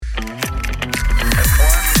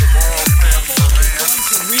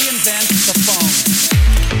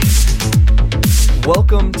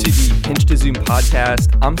Welcome to the Pinch to Zoom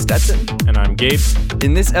podcast. I'm Stetson. And I'm Gabe.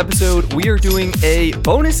 In this episode, we are doing a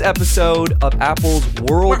bonus episode of Apple's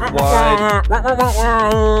worldwide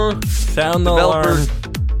Sound the alarm.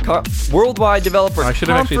 Worldwide Developer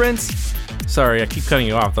Conference. Sorry, I keep cutting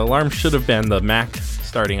you off. The alarm should have been the Mac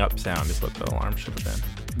starting up sound is what the alarm should have been.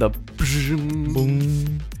 The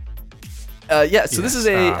boom. This is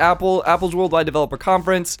Apple's Worldwide Developer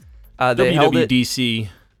Conference. They held it WWDC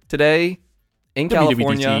today in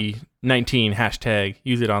California. WWDC 19 hashtag.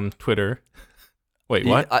 Use it on Twitter. Wait,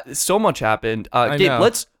 what? So much happened. Gabe,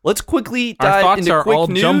 let's quickly dive Our thoughts into are quick all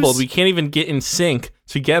news. jumbled. We can't even get in sync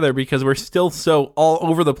together because we're still so all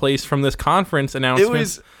over the place from this conference announcement. It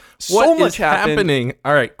was so much happening.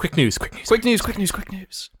 All right, quick news. Quick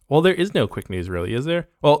news. Well, there is no quick news, really, is there?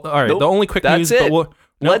 Well, all right, Nope, the only quick that's news. it.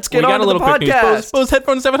 But Let's get we got on a to little the quick news. podcast. Bose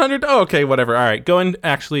Headphones 700. Oh, okay, whatever. All right, going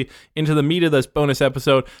actually into the meat of this bonus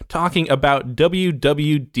episode, talking about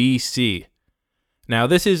WWDC. Now,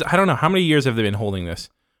 this is, I don't know, how many years have they been holding this?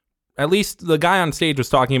 At least the guy on stage was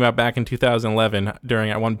talking about back in 2011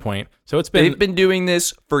 at one point. So They've been doing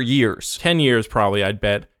this for years. 10 years probably, I'd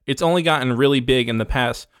bet. It's only gotten really big in the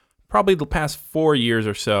past 4 years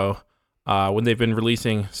or so, when they've been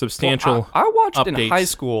releasing substantial I watched it in updates. high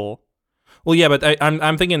school. Well, yeah, but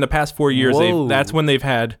I'm thinking the past 4 years, Whoa. that's when they've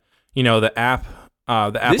had, the app,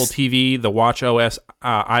 the Apple TV, the Watch OS,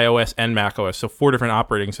 iOS, and Mac OS. So 4 different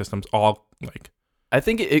operating systems, all like. I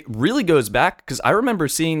think it really goes back because I remember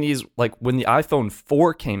seeing these like when the iPhone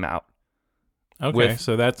 4 came out. Okay,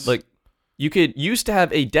 so that's like you used to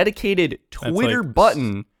have a dedicated Twitter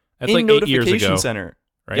button that's in like 8 years Notification ago, Center.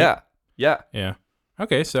 right? Yeah.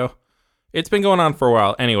 Okay, so it's been going on for a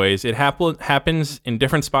while. Anyways, it happens in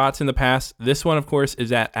different spots in the past. This one, of course,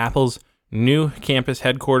 is at Apple's new campus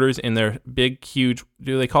headquarters in their big, huge.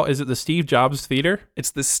 Is it the Steve Jobs Theater?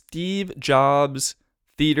 It's the Steve Jobs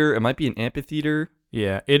Theater. It might be an amphitheater.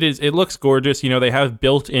 Yeah, it is. It looks gorgeous. They have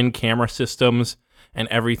built-in camera systems and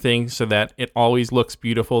everything so that it always looks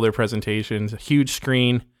beautiful, their presentations. A huge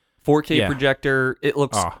screen. 4K projector. It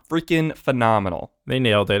looks freaking phenomenal. They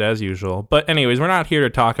nailed it, as usual. But anyways, we're not here to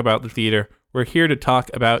talk about the theater. We're here to talk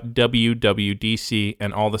about WWDC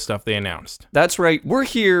and all the stuff they announced. That's right. We're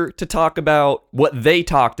here to talk about what they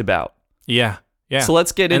talked about. Yeah. So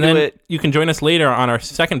let's get into it. You can join us later on our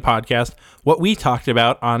second podcast, What We Talked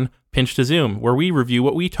About on Pinch to Zoom, where we review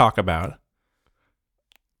what we talk about.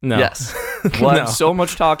 No. Yes. We'll have so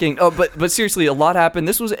much talking. Oh, but seriously, a lot happened.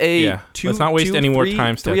 This was let's not waste any more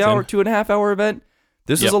time, Stetson. 2.5 hour event.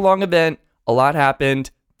 This was a long event. A lot happened.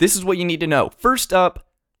 This is what you need to know. First up,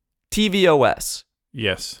 tvOS.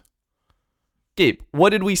 Yes. Gabe, what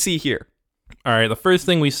did we see here? All right, the first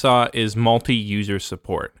thing we saw is multi-user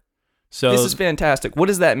support. So this is fantastic. What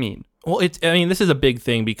does that mean? Well, this is a big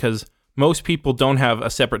thing because most people don't have a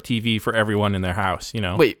separate TV for everyone in their house,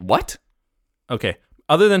 Wait, what? Okay.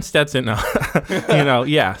 Other than Stetson, no.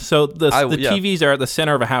 Yeah. So the TVs are at the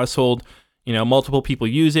center of a household. Multiple people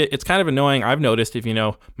use it. It's kind of annoying. I've noticed if,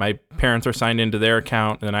 my parents are signed into their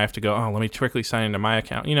account, then I have to go, let me quickly sign into my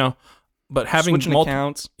account, But having switching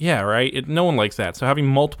accounts. Yeah, right? No one likes that. So having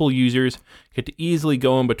multiple users get to easily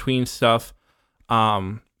go in between stuff.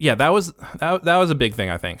 That was a big thing,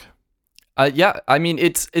 I think.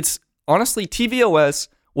 It's honestly, tvOS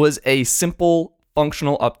was a simple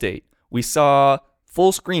functional update. We saw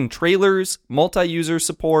full screen trailers, multi-user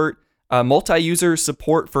support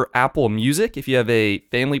for Apple Music if you have a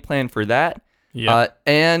family plan for that. Yeah.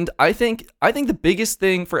 And I think the biggest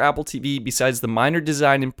thing for Apple TV, besides the minor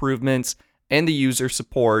design improvements and the user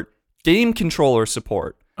support, game controller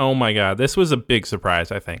support. Oh my God, this was a big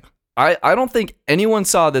surprise, I think. I don't think anyone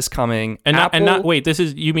saw this coming.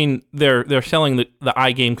 You mean they're selling the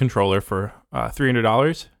iGame controller for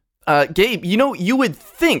 $300? Gabe, you would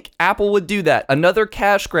think Apple would do that. Another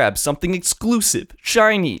cash grab, something exclusive,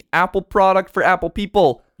 shiny, Apple product for Apple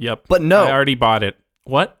people. Yep. But no. I already bought it.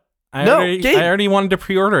 What? I already wanted to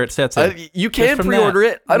pre-order it, Stetson. You can pre-order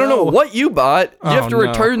it. I don't know what you bought. You have to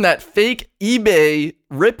return that fake eBay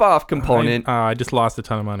ripoff component. I just lost a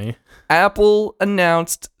ton of money. Apple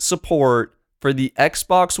announced support for the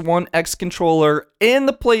Xbox One X controller and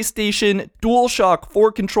the PlayStation DualShock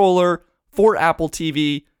 4 controller for Apple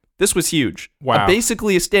TV. This was huge. Wow.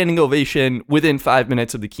 Basically a standing ovation within 5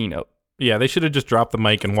 minutes of the keynote. Yeah, they should have just dropped the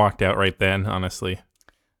mic and walked out right then, honestly.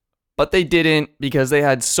 But they didn't because they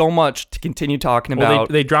had so much to continue talking about.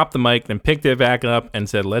 They dropped the mic, then picked it back up and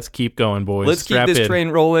said, let's keep going, boys. Let's keep this train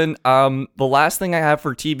rolling. The last thing I have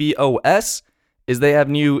for tvOS is they have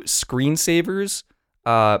new screensavers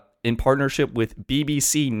in partnership with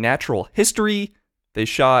BBC Natural History. They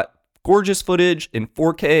shot gorgeous footage in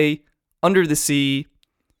 4K under the sea.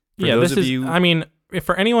 For Yeah, those this of is. you, I mean,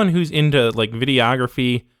 for anyone who's into like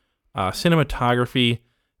videography, cinematography,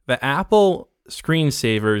 the Apple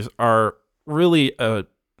screensavers are really a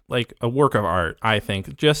work of art. I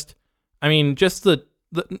think. Just the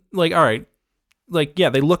like. All right, like yeah,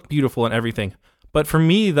 they look beautiful and everything. But for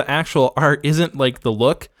me, the actual art isn't like the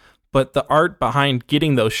look, but the art behind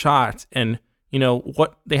getting those shots and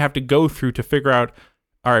what they have to go through to figure out.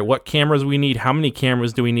 All right, what cameras we need? How many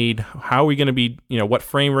cameras do we need? How are we going to be? What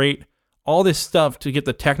frame rate? All this stuff to get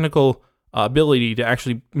the technical ability to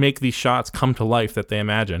actually make these shots come to life that they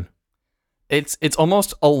imagine. it's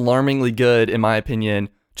almost alarmingly good, in my opinion.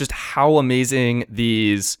 Just how amazing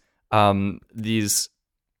these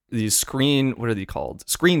screen, what are they called?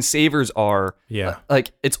 Screensavers are. Yeah.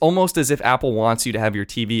 Like, it's almost as if Apple wants you to have your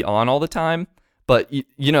TV on all the time. But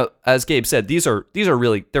as Gabe said, these are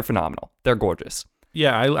really, they're phenomenal. They're gorgeous.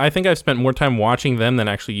 Yeah, I think I've spent more time watching them than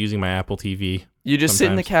actually using my Apple TV. You just sit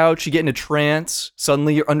in the couch, you get in a trance,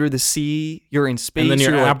 suddenly you're under the sea, you're in space. And then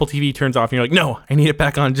your you're Apple TV turns off and you're like, no, I need it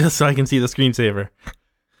back on just so I can see the screensaver.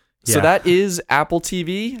 So that is Apple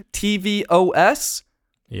TV, tvOS.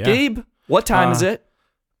 Yeah. Gabe, what time is it?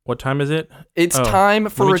 What time is it? It's time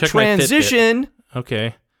for a transition.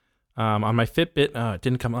 Okay. On my Fitbit, it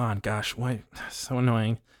didn't come on. Gosh, why? So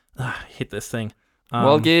annoying. I hate this thing.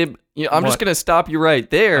 Well, Gabe, I'm just going to stop you right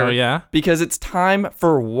there. Oh, yeah? Because it's time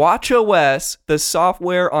for watchOS, the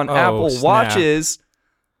software on Apple snap. Watches,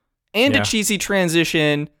 and a cheesy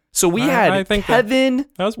transition. So we had Kevin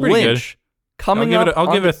that was pretty Lynch coming up.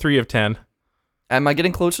 I'll give it a 3 of 10. Am I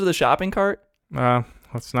getting close to the shopping cart?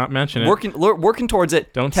 Let's not mention it. Working towards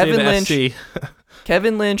it. Don't Kevin say the Lynch, SC.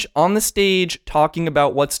 Kevin Lynch on the stage talking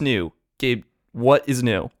about what's new. Gabe, what is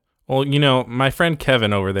new? Well, my friend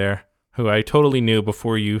Kevin over there, who I totally knew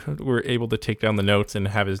before you were able to take down the notes and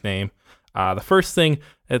have his name. The first thing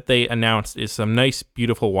that they announced is some nice,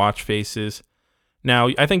 beautiful watch faces. Now,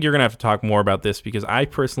 I think you're going to have to talk more about this because I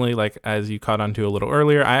personally, like as you caught on to a little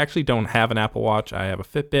earlier, I actually don't have an Apple Watch. I have a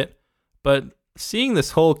Fitbit. But seeing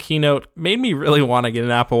this whole keynote made me really want to get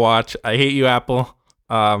an Apple Watch. I hate you, Apple.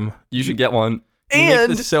 You should get one. You make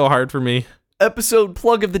this so hard for me. Episode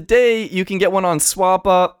plug of the day, you can get one on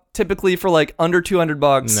SwapUp. Typically for like under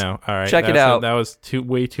 $200. No, all right. Check it out. That was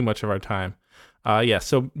way too much of our time.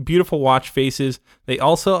 So beautiful watch faces. They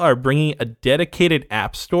also are bringing a dedicated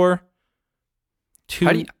app store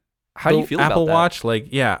to how do you feel Apple about that? Watch. Like,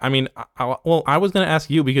 yeah, I mean, I was going to ask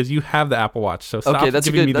you because you have the Apple Watch. So stop that's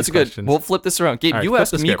giving me good. these questions. We'll flip this around. Gabe, All right, you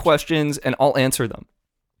ask me script. questions and I'll answer them.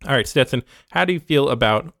 All right, Stetson, how do you feel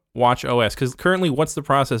about watchOS? Because currently, what's the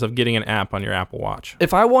process of getting an app on your Apple Watch?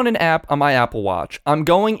 If I want an app on my Apple Watch, I'm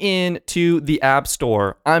going into the App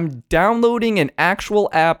Store. I'm downloading an actual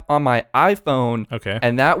app on my iPhone. Okay.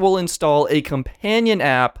 And that will install a companion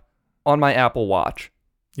app on my Apple Watch.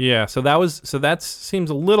 Yeah, so that seems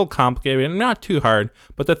a little complicated and not too hard.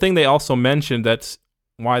 But the thing they also mentioned that's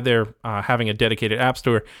why they're having a dedicated app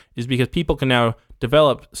store is because people can now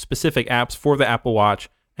develop specific apps for the Apple Watch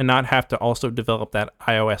and not have to also develop that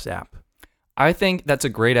iOS app. I think that's a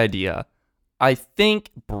great idea. I think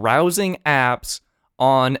browsing apps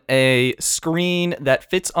on a screen that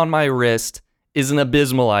fits on my wrist is an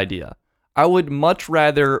abysmal idea. I would much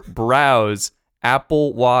rather browse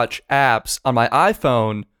Apple Watch apps on my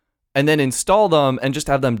iPhone and then install them and just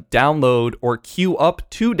have them download or queue up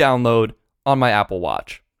to download on my Apple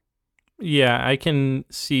Watch. Yeah, I can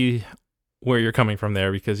see where you're coming from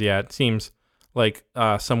there because, it seems like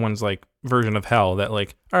someone's like version of hell that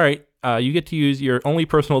like, all right, you get to use your only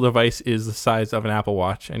personal device is the size of an Apple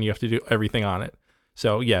Watch and you have to do everything on it.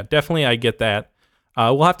 So yeah, definitely I get that.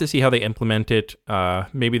 We'll have to see how they implement it.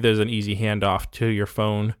 Maybe there's an easy handoff to your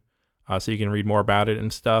phone so you can read more about it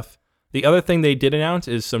and stuff. The other thing they did announce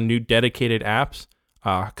is some new dedicated apps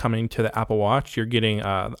coming to the Apple Watch. You're getting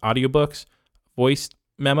audiobooks, voice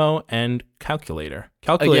memo, and calculator.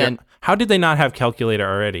 Again, how did they not have calculator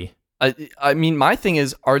already? I mean, my thing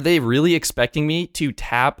is, are they really expecting me to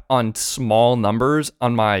tap on small numbers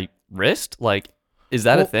on my wrist? Like, is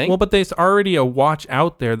that a thing? Well, but there's already a watch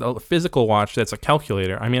out there, the physical watch that's a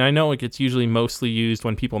calculator. I mean, I know it's usually mostly used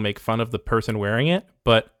when people make fun of the person wearing it,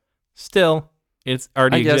 but still, it's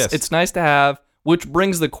already exists. I guess it's nice to have, which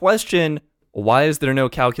brings the question, why is there no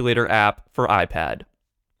calculator app for iPad?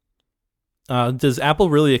 Does Apple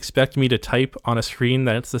really expect me to type on a screen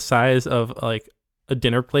that's the size of like a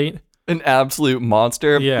dinner plate? An absolute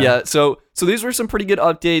monster. Yeah. So these were some pretty good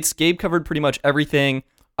updates. Gabe covered pretty much everything.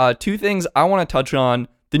 Two things I want to touch on.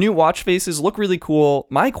 The new watch faces look really cool.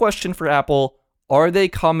 My question for Apple, are they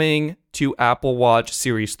coming to Apple Watch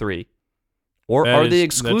Series 3? Or are they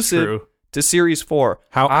exclusive to Series 4.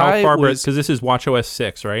 How far? Because this is watchOS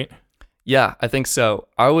 6, right? Yeah, I think so.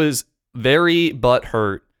 I was very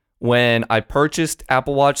butthurt when I purchased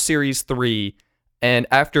Apple Watch Series 3, and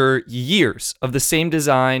after years of the same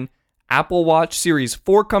design, Apple Watch Series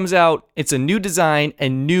 4 comes out. It's a new design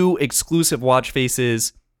and new exclusive watch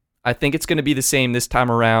faces. I think it's going to be the same this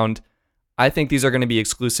time around. I think these are going to be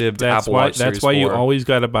exclusive to Apple Watch Series 4. That's why you always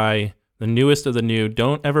got to buy the newest of the new.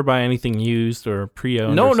 Don't ever buy anything used or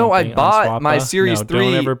pre-owned. No, I bought my Series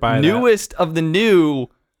 3 newest of the new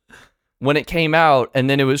when it came out, and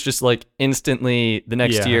then it was just like instantly the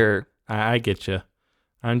next year. I get you.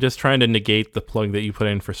 I'm just trying to negate the plug that you put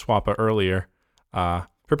in for Swappa earlier.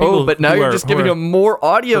 For people but now you're just giving them more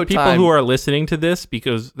audio time. For people who are listening to this,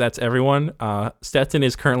 because that's everyone, Stetson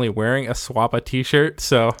is currently wearing a Swappa t-shirt,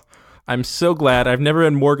 so I'm so glad. I've never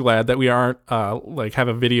been more glad that we aren't have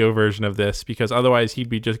a video version of this, because otherwise he'd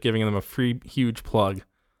be just giving them a free huge plug.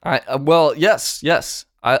 Yes.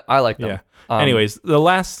 I like them. Yeah. Anyways, the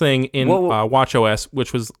last thing in watchOS,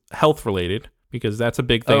 which was health related, because that's a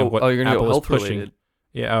big thing of what you're gonna Apple go health is pushing. related.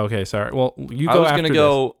 Yeah. Okay. Sorry. Well, you go. I was gonna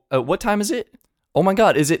go. What time is it? Oh my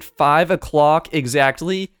God! Is it 5 o'clock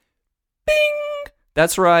exactly? Bing!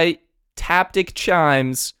 That's right. Taptic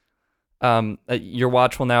chimes. Your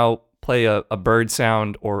watch will now play a bird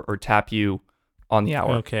sound or tap you on the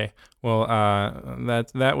hour. Okay. Well,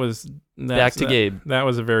 that was back to Gabe. That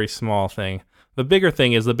was a very small thing. The bigger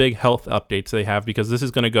thing is the big health updates they have, because this is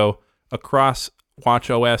going to go across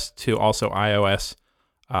watchOS to also iOS.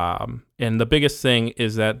 And the biggest thing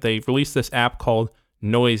is that they've released this app called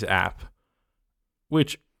Noise App,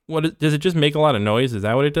 which, does it just make a lot of noise? Is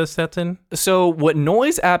that what it does, Stetson? So what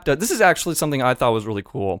Noise App does, this is actually something I thought was really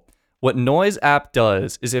cool. What Noise App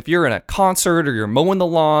does is if you're in a concert or you're mowing the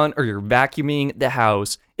lawn or you're vacuuming the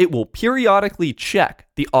house, it will periodically check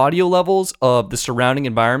the audio levels of the surrounding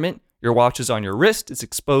environment. Your watch is on your wrist. It's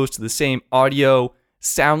exposed to the same audio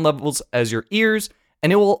sound levels as your ears,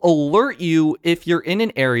 and it will alert you if you're in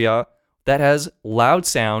an area that has loud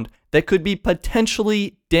sound that could be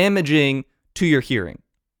potentially damaging to your hearing.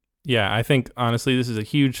 Yeah, I think, honestly, this is a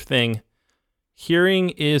huge thing. Hearing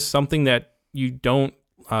is something that you don't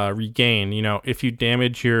regain. You know, if you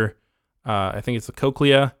damage your, I think it's the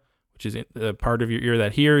cochlea, which is the part of your ear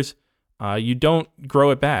that hears, you don't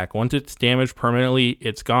grow it back. Once it's damaged permanently,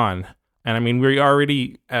 it's gone. And I mean, we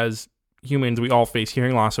already, as humans, we all face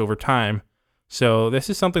hearing loss over time. So this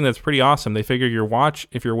is something that's pretty awesome. They figure your watch,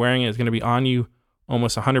 if you're wearing it, is going to be on you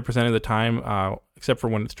almost 100% of the time, except for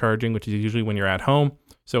when it's charging, which is usually when you're at home.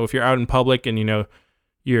 So if you're out in public and, you know,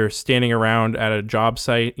 you're standing around at a job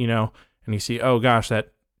site, you know, and you see, oh gosh,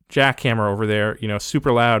 that jackhammer over there, you know,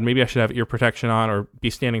 super loud. Maybe I should have ear protection on or be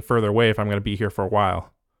standing further away if I'm going to be here for a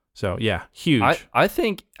while. So yeah, huge. I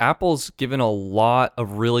think Apple's given a lot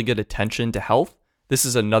of really good attention to health. This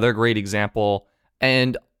is another great example.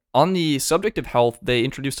 And on the subject of health, they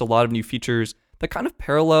introduced a lot of new features that kind of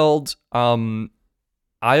paralleled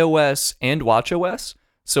iOS and watchOS.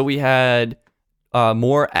 So we had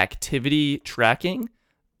more activity tracking,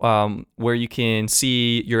 where you can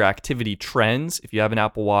see your activity trends. If you have an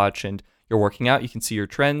Apple Watch and you're working out, you can see your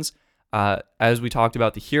trends. As we talked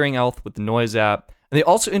about, the hearing health with the Noise app. And they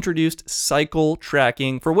also introduced cycle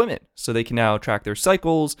tracking for women. So they can now track their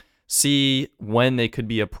cycles, see when they could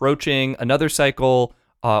be approaching another cycle,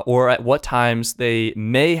 or at what times they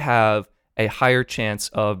may have a higher chance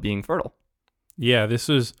of being fertile. Yeah, this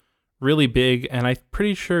was really big. And I'm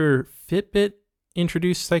pretty sure Fitbit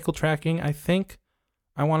introduced cycle tracking, I think.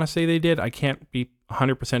 I want to say they did. I can't be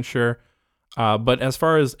 100% sure. But as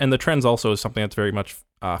far as, and the trends also is something that's very much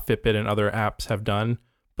Fitbit and other apps have done.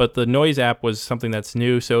 But the Noise app was something that's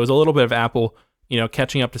new. So it was a little bit of Apple, you know,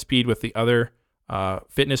 catching up to speed with the other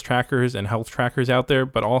fitness trackers and health trackers out there,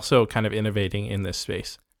 but also kind of innovating in this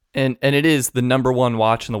space. And it is the number one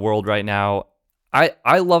watch in the world right now.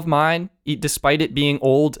 I love mine, despite it being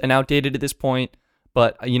old and outdated at this point.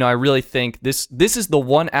 But, you know, I really think this is the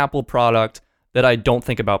one Apple product that I don't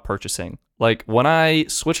think about purchasing. Like when I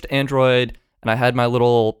switched to Android and I had my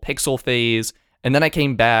little Pixel phase, and then I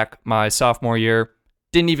came back my sophomore year,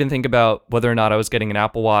 didn't even think about whether or not I was getting an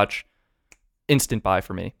Apple Watch. Instant buy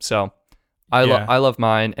for me. So I love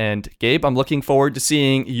mine. And Gabe, I'm looking forward to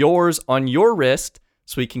seeing yours on your wrist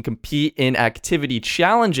so we can compete in activity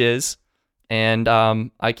challenges. And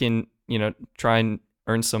I can, you know, try and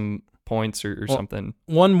earn some points or something.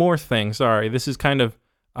 One more thing. Sorry. This is kind of,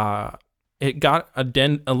 it got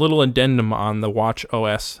a little addendum on the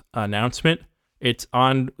watchOS announcement. It's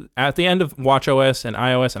on at the end of watchOS and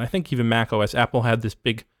iOS, and I think even macOS. Apple had this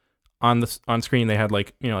big on screen. They had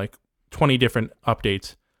like 20 different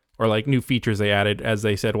updates or like new features they added, as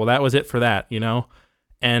they said, well, that was it for that, you know?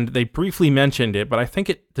 And they briefly mentioned it, but I think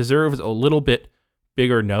it deserves a little bit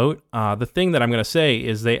bigger note. The thing that I'm going to say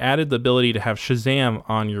is they added the ability to have Shazam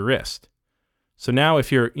on your wrist. So now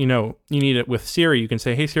if you're, you need it with Siri, you can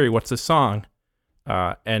say, hey Siri, what's this song?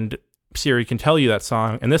 And Siri can tell you that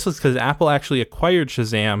song. And this was because Apple actually acquired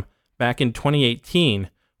Shazam back in 2018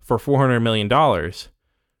 for $400 million.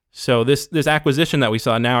 So this acquisition that we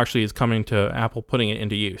saw now actually is coming to Apple putting it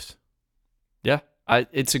into use. Yeah,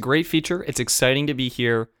 it's a great feature. It's exciting to be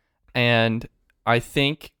here. And I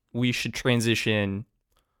think we should transition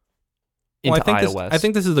into iOS. I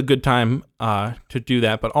think this is a good time to do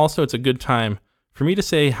that, but also it's a good time for me to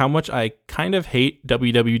say how much I kind of hate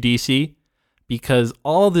WWDC, because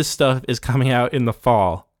all this stuff is coming out in the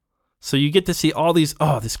fall. So you get to see all these,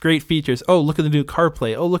 this great features. Oh, look at the new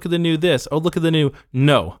CarPlay. Oh, look at the new this. Oh, look at the new...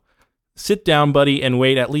 No. Sit down, buddy, and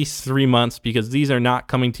wait at least 3 months, because these are not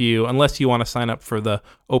coming to you unless you want to sign up for the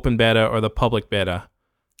open beta or the public beta.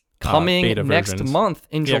 Coming beta next versions. month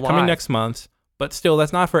in July. Yeah, coming next month. But still,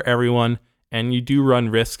 that's not for everyone, and you do run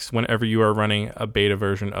risks whenever you are running a beta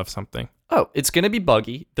version of something. Oh, it's going to be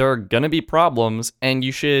buggy. There are going to be problems, and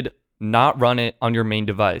you should not run it on your main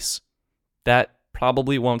device. That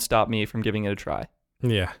probably won't stop me from giving it a try.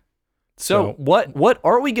 Yeah. So what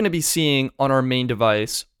are we going to be seeing on our main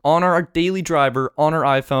device, on our daily driver, on our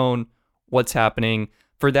iPhone? What's happening?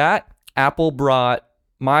 For that, Apple brought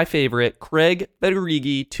my favorite, Craig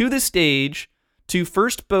Federighi, to the stage to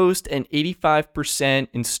first boast an 85%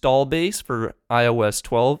 install base for iOS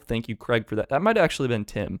 12. Thank you, Craig, for that. That might have actually been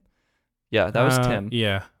Tim. Yeah, that was Tim.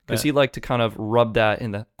 Yeah. Because he liked to kind of rub that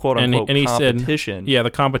in the quote-unquote and he competition. Said,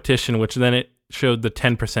 the competition, which then it showed the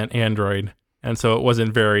 10% Android. And so it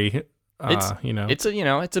wasn't very... It's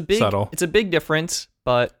a big subtle. It's a big difference,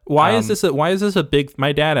 but why is this a big?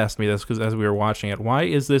 My dad asked me this because as we were watching it, why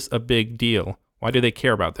is this a big deal? Why do they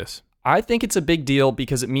care about this? I think it's a big deal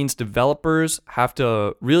because it means developers have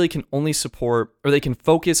to really can only support, or they can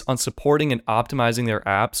focus on supporting and optimizing their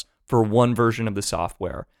apps for one version of the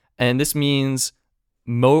software, and this means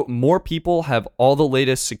more people have all the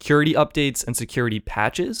latest security updates and security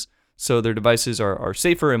patches, so their devices are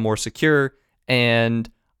safer and more secure.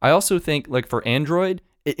 And I also think, like for Android,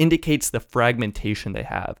 it indicates the fragmentation they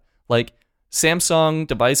have. Like Samsung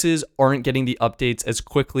devices aren't getting the updates as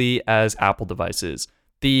quickly as Apple devices.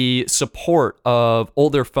 The support of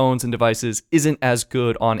older phones and devices isn't as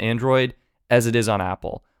good on Android as it is on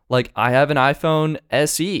Apple. Like I have an iPhone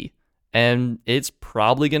SE, and it's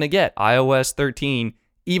probably going to get iOS 13,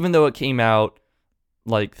 even though it came out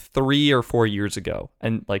like 3 or 4 years ago.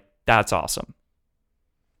 And like, that's awesome.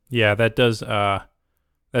 Yeah, that does...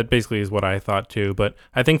 That basically is what I thought too. But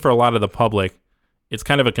I think for a lot of the public, it's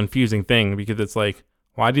kind of a confusing thing because it's like,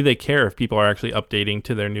 why do they care if people are actually updating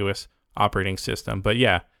to their newest operating system? But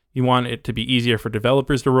yeah, you want it to be easier for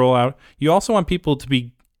developers to roll out. You also want people to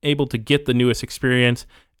be able to get the newest experience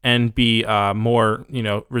and be more,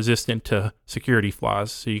 resistant to security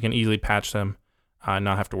flaws, so you can easily patch them,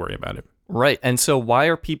 not have to worry about it. Right. And so why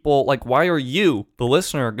are you, the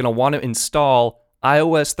listener, going to want to install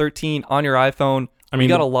iOS 13 on your iPhone? I mean,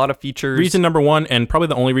 you got a lot of features. Reason number one, and probably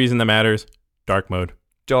the only reason that matters, dark mode.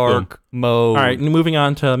 Dark mode. All right, moving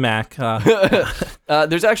on to Mac.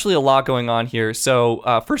 There's actually a lot going on here.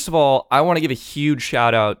 So first of all, I want to give a huge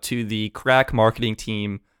shout out to the Crack marketing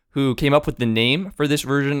team who came up with the name for this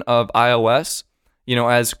version of iOS.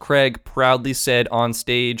 As Craig proudly said on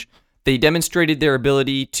stage, they demonstrated their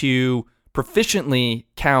ability to proficiently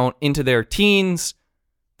count into their teens.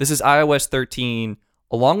 This is iOS 13,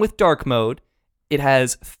 along with dark mode. It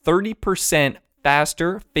has 30%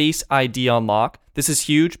 faster Face ID unlock. This is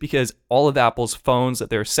huge because all of Apple's phones that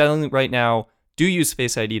they're selling right now do use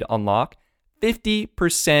Face ID to unlock.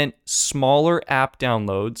 50% smaller app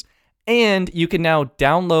downloads. And you can now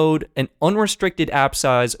download an unrestricted app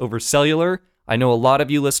size over cellular. I know a lot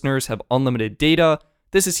of you listeners have unlimited data.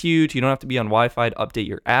 This is huge. You don't have to be on Wi-Fi to update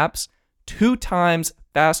your apps. 2 times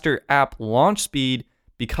faster app launch speed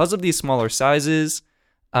because of these smaller sizes.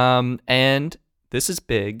 And this is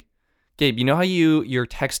big. Gabe, you know how you're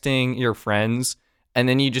texting your friends and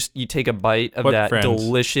then you take a bite of that friends?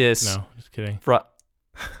 Delicious... No, just kidding.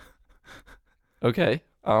 Okay.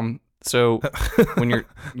 So when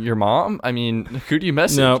your mom, I mean, who do you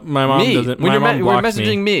message? No, my mom doesn't. When my you're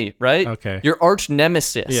messaging me, right? Okay. Your arch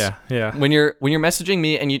nemesis. Yeah. When you're messaging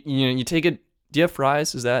me and you take it. Do you have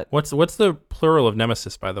fries? Is that what's the plural of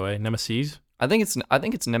nemesis? By the way, nemesis. I think it's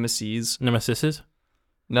nemesis. Nemesises.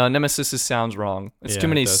 No, nemesis sounds wrong. It's too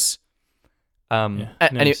many.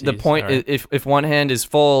 Anyway, the point is, if one hand is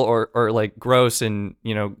full or like gross and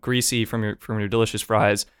greasy from your delicious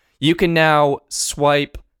fries, You can now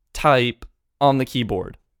swipe, type on the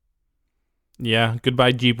keyboard. Yeah,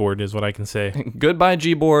 goodbye Gboard is what I can say. Goodbye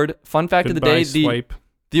Gboard. Fun fact Goodbye of the day, swipe.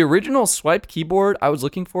 the original swipe keyboard, I was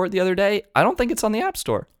looking for it the other day. I don't think it's on the App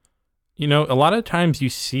Store. You know, a lot of times you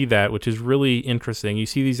see that, which is really interesting. You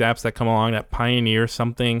see these apps that come along that pioneer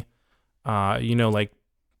something, like,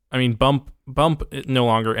 I mean, Bump, no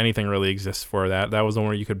longer anything really exists for that. That was the one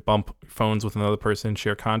where you could bump phones with another person,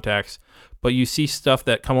 share contacts. But you see stuff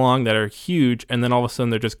that come along that are huge, and then all of a sudden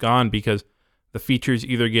they're just gone because the features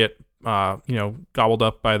either get, gobbled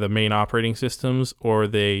up by the main operating systems or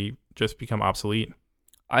they just become obsolete.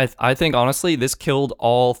 I think, honestly, this killed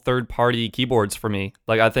all third-party keyboards for me.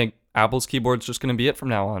 Like, I think Apple's keyboard's just going to be it from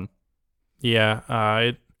now on.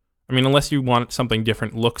 Yeah, unless you want something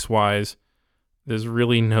different looks-wise, there's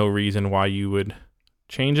really no reason why you would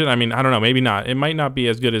change it. I mean, I don't know, maybe not. It might not be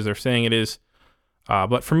as good as they're saying it is.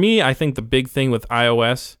 But for me, I think the big thing with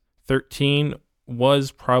iOS 13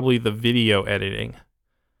 was probably the video editing.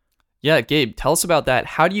 Yeah, Gabe, tell us about that.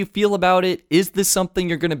 How do you feel about it? Is this something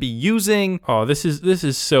you're going to be using? Oh, this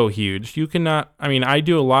is so huge. You cannot, I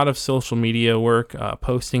do a lot of social media work,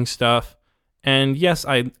 posting stuff. And yes,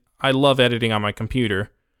 I love editing on my computer.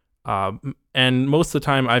 And most of the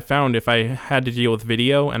time I found if I had to deal with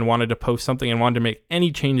video and wanted to post something and wanted to make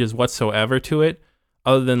any changes whatsoever to it,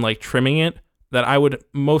 other than like trimming it, that I would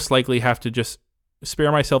most likely have to just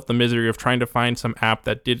spare myself the misery of trying to find some app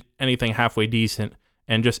that did anything halfway decent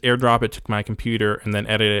and just airdrop it to my computer and then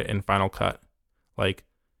edit it in Final Cut. Like,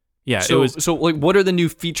 yeah, So what are the new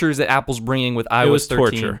features that Apple's bringing with iOS 13?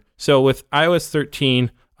 Torture. So with iOS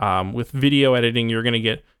 13, with video editing, you're going to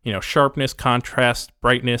get, sharpness, contrast,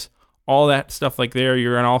 brightness, all that stuff like there.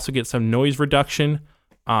 You're going to also get some noise reduction.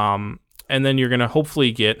 And then you're going to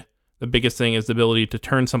hopefully get, the biggest thing is the ability to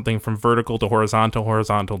turn something from vertical to horizontal,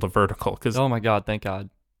 horizontal to vertical. Oh my God, thank God.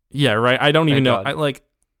 Yeah, right. I don't even know. God.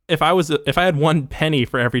 If I had one penny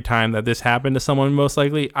for every time that this happened to someone, most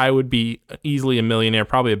likely I would be easily a millionaire,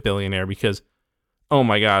 probably a billionaire, because oh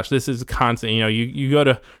my gosh, this is constant. You go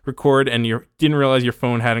to record and you didn't realize your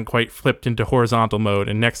phone hadn't quite flipped into horizontal mode,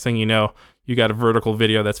 and next thing you know, you got a vertical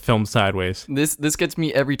video that's filmed sideways. This gets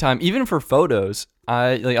me every time, even for photos.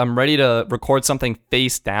 I'm ready to record something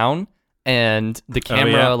face down, and the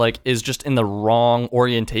camera is just in the wrong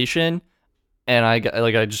orientation, and I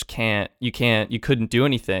just can't. You couldn't do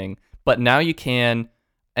anything, but now you can,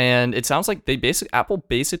 and it sounds like Apple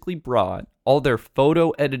basically brought all their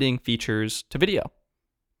photo editing features to video.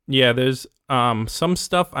 Yeah, there's some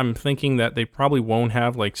stuff I'm thinking that they probably won't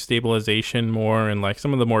have, like stabilization more and like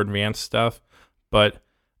some of the more advanced stuff. But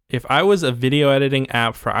if I was a video editing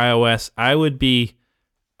app for iOS, I would be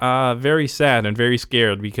very sad and very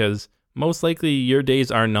scared because most likely your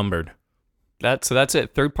days are numbered. That's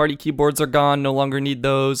it. Third-party keyboards are gone, no longer need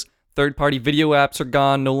those. Third-party video apps are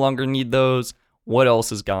gone, no longer need those. What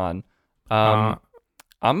else is gone? I'm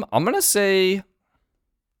gonna say,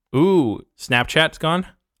 Snapchat's gone.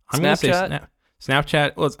 I'm gonna say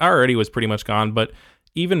Snapchat. Well, it already was pretty much gone, but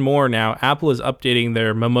even more now. Apple is updating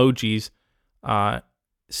their Memojis,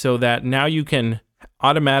 so that now you can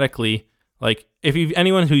automatically, like, if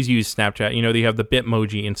anyone who's used Snapchat, you have the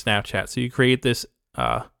Bitmoji in Snapchat. So you create this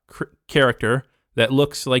character that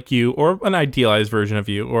looks like you, or an idealized version of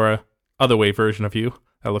you, or a other way version of you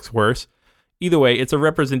that looks worse. Either way, it's a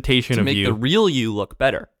representation of you. To make the real you look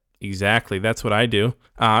better. Exactly. That's what I do.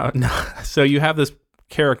 So you have this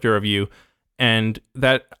character of you, and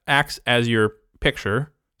that acts as your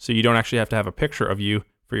picture. So you don't actually have to have a picture of you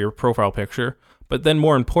for your profile picture. But then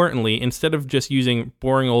more importantly, instead of just using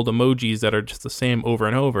boring old emojis that are just the same over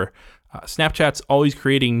and over, Snapchat's always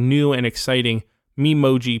creating new and exciting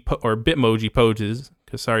Memoji or Bitmoji poses.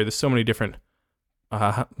 Because, there's so many different,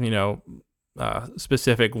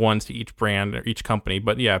 specific ones to each brand or each company.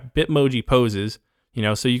 But yeah, Bitmoji poses,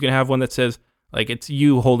 so you can have one that says, like, it's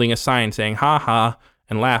you holding a sign saying, ha ha,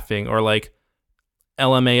 and laughing, or like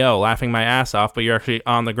LMAO, laughing my ass off, but you're actually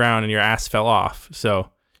on the ground and your ass fell off. So,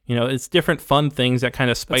 it's different fun things that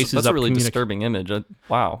kind of spices up. That's a really disturbing image.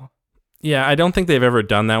 Wow. Yeah, I don't think they've ever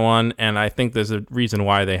done that one, and I think there's a reason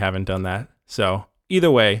why they haven't done that. So,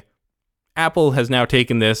 either way, Apple has now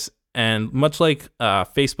taken this, and much like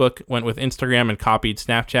Facebook went with Instagram and copied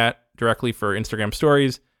Snapchat directly for Instagram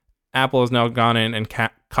stories, Apple has now gone in and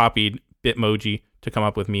copied Bitmoji to come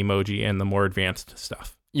up with Memoji and the more advanced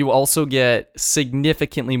stuff. You also get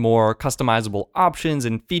significantly more customizable options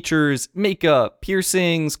and features, makeup,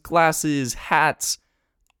 piercings, glasses, hats,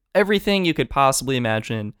 everything you could possibly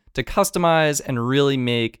imagine to customize and really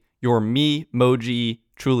make your Memoji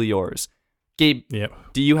truly yours. Gabe, Yep.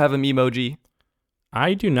 Do you have a Memoji?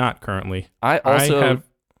 I do not currently. I also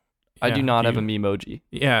I Yeah, do not have a Memoji.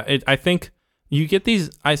 Yeah, I think you get these.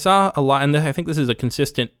 I saw a lot, and I think this is a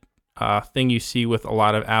consistent thing you see with a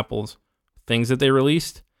lot of Apple's things that they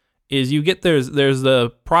released. Is you get there's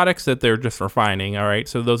the products that they're just refining. All right,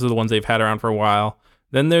 so those are the ones they've had around for a while.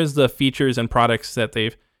 Then there's the features and products that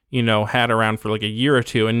they've had around for like a year or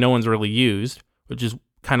two, and no one's really used, which is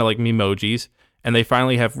kind of like Memojis. And they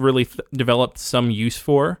finally have really developed some use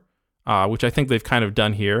for, which I think they've kind of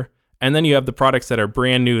done here. And then you have the products that are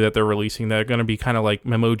brand new that they're releasing that are going to be kind of like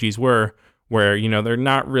Memojis were, where, they're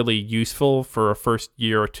not really useful for a first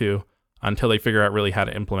year or two until they figure out really how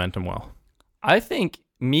to implement them well. I think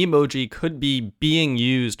Memoji could be being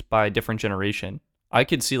used by a different generation. I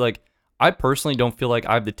could see, I personally don't feel like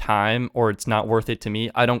I have the time or it's not worth it to me.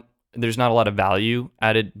 There's not a lot of value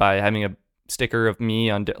added by having a sticker of me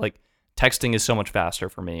on, texting is so much faster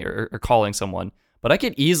for me or calling someone. But I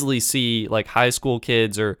could easily see high school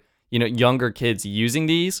kids or, younger kids using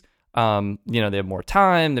these. They have more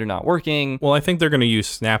time. They're not working. Well, I think they're going to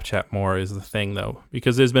use Snapchat more is the thing, though,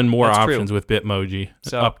 because there's been more options with Bitmoji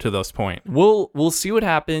up to this point. We'll see what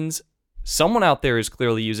happens. Someone out there is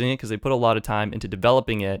clearly using it because they put a lot of time into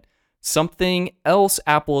developing it. Something else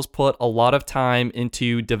Apple has put a lot of time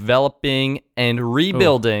into developing and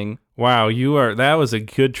rebuilding. Wow, that was a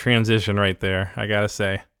good transition right there, I gotta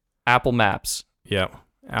say. Apple Maps. Yep,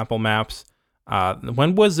 Apple Maps.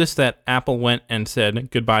 When was this that Apple went and said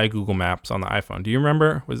goodbye Google Maps on the iPhone? Do you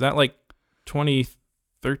remember? Was that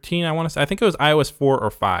 2013? I want to say. I think it was iOS 4 or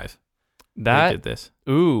 5. That did this.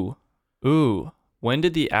 Ooh. When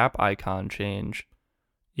did the app icon change?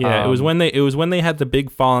 Yeah, it was when they had the big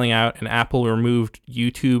falling out, and Apple removed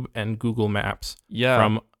YouTube and Google Maps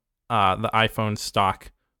from the iPhone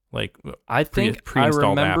stock. I think I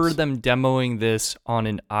remember them demoing this on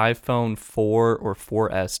an iPhone 4 or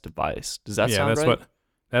 4S device. Does that sound right?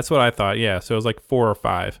 That's what I thought. Yeah, so it was 4 or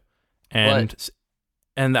 5, and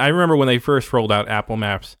I remember when they first rolled out Apple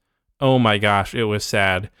Maps. Oh my gosh, it was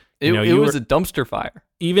sad. It was a dumpster fire.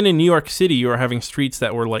 Even in New York City, you were having streets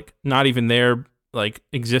that were not even there,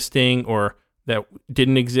 existing, or that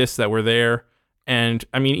didn't exist that were there. And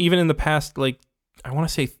I mean, even in the past, I want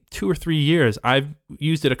to say 2 or 3 years, I've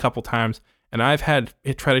used it a couple times, and I've had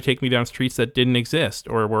it try to take me down streets that didn't exist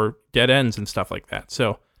or were dead ends and stuff like that.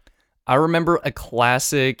 So I remember a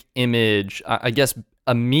classic image, I guess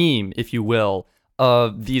a meme, if you will,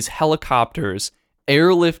 of these helicopters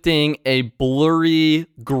airlifting a blurry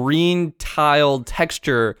green tiled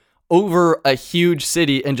texture over a huge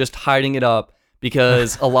city and just hiding it up,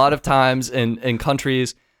 because a lot of times in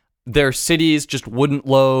countries, their cities just wouldn't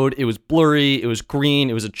load. It was blurry, it was green,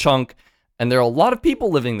 it was a chunk, and there are a lot of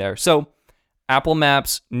people living there. So Apple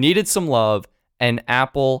Maps needed some love, and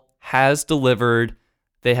Apple has delivered.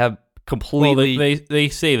 They have completely... Well, they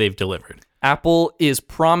say they've delivered. Apple is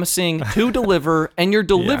promising to deliver, and your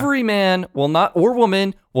delivery man will not, or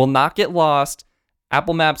woman, will not get lost.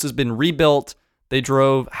 Apple Maps has been rebuilt. They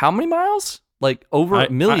drove how many miles? Over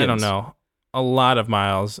millions. I don't know. A lot of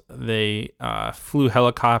miles. They flew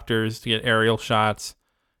helicopters to get aerial shots.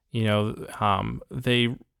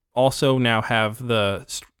 They also now have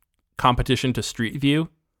the competition to Street View.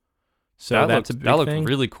 So that's a big thing. That looked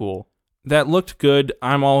really cool. That looked good.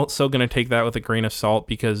 I'm also going to take that with a grain of salt,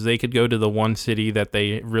 because they could go to the one city that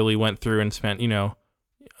they really went through and spent,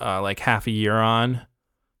 half a year on.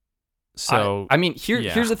 So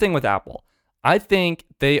here's the thing with Apple. I think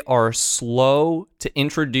they are slow to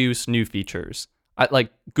introduce new features.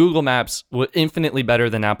 Google Maps was infinitely better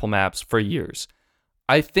than Apple Maps for years.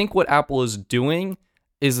 I think what Apple is doing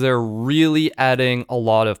is they're really adding a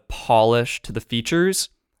lot of polish to the features.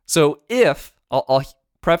 So I'll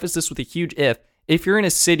preface this with a huge if you're in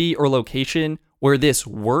a city or location where this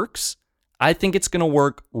works, I think it's going to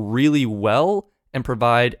work really well and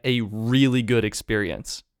provide a really good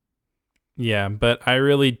experience. Yeah, but I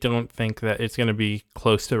really don't think that it's going to be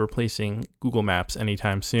close to replacing Google Maps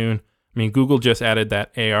anytime soon. I mean, Google just added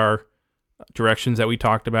that AR directions that we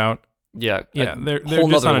talked about. Yeah, they're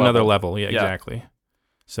just on another level. Yeah, exactly.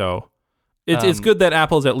 So it's good that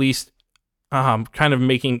Apple's at least kind of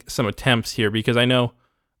making some attempts here, because I know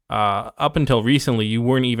up until recently you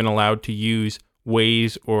weren't even allowed to use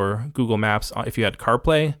Waze or Google Maps if you had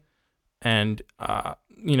CarPlay, and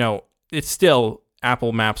it's still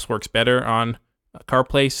Apple Maps works better on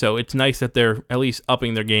CarPlay, so it's nice that they're at least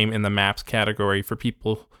upping their game in the Maps category for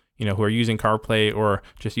people who are using CarPlay or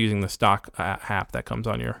just using the stock app that comes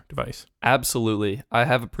on your device. Absolutely. I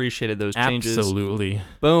have appreciated those changes. Absolutely.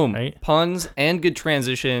 Boom. Right? Puns and good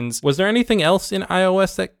transitions. Was there anything else in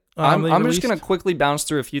iOS that I'm just going to quickly bounce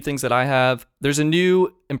through a few things that I have. There's a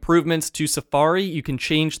new improvements to Safari. You can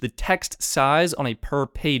change the text size on a per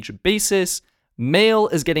page basis. Mail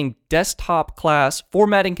is getting desktop class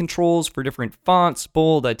formatting controls for different fonts,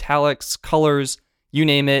 bold, italics, colors, you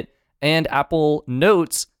name it. And Apple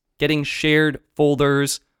Notes getting shared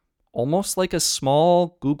folders, almost like a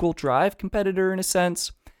small Google Drive competitor in a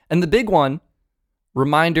sense. And the big one,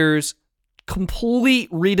 reminders, complete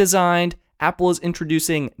redesigned. Apple is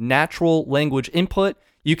introducing natural language input.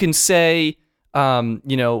 You can say,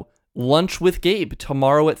 lunch with Gabe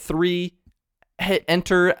tomorrow at 3. Hit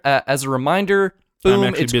enter as a reminder. Boom, I'm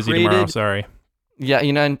actually it's busy created. tomorrow, sorry. Yeah,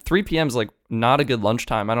 and 3 p.m. is like not a good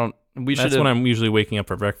lunchtime. That's when I'm usually waking up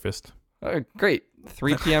for breakfast. Great.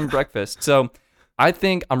 3 p.m. breakfast. So I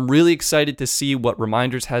think I'm really excited to see what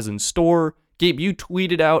Reminders has in store. Gabe, you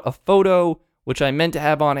tweeted out a photo, which I meant to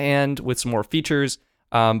have on hand with some more features.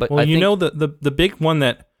 But well, I think the big one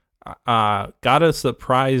that got a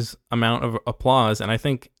surprise amount of applause, and I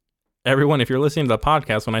think everyone, if you're listening to the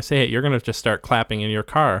podcast, when I say it, you're going to just start clapping in your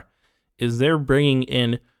car, is they're bringing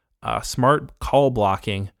in smart call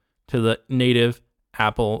blocking to the native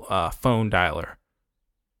Apple phone dialer.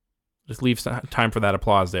 Just leave some time for that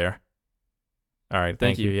applause there. All right,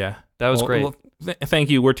 thank you. Yeah, that was great. Thank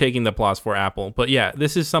you. We're taking the applause for Apple. But yeah,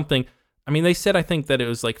 this is something. I mean, they said, I think, that it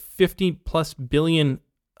was like 50 plus billion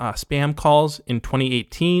spam calls in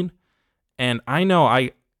 2018. And I know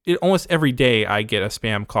almost every day I get a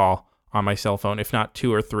spam call on my cell phone, if not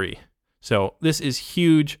 2 or 3. So this is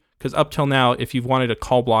huge because up till now, if you've wanted a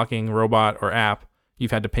call blocking robot or app,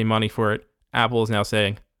 you've had to pay money for it. Apple is now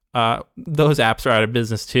saying those apps are out of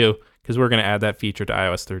business too because we're going to add that feature to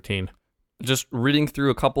iOS 13. Just reading through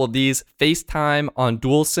a couple of these. FaceTime on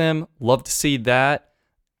dual SIM. Love to see that.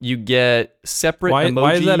 You get separate emoji.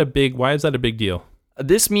 Why is that a big deal?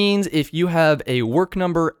 This means if you have a work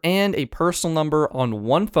number and a personal number on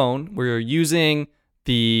one phone where you're using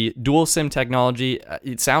the dual SIM technology,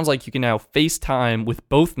 it sounds like you can now FaceTime with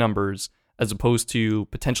both numbers as opposed to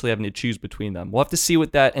potentially having to choose between them. We'll have to see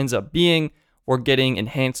what that ends up being. We're getting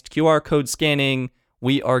enhanced QR code scanning.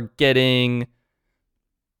 We are getting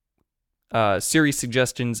Siri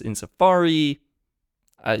suggestions in Safari.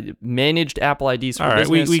 Managed Apple IDs for business.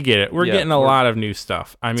 All right, we get it. We're getting a lot of new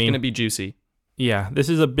stuff. It's going to be juicy. Yeah, this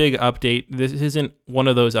is a big update. This isn't one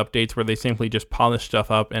of those updates where they simply just polish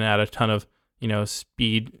stuff up and add a ton of,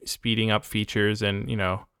 speeding up features and,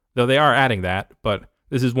 though they are adding that, but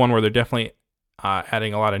this is one where they're definitely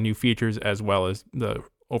adding a lot of new features as well as the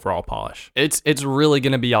overall polish. It's really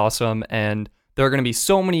going to be awesome, and there are going to be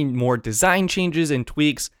so many more design changes and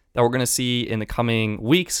tweaks that we're going to see in the coming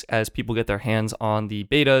weeks as people get their hands on the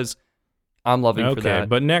betas. I'm loving for that. Okay,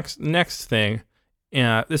 but next thing,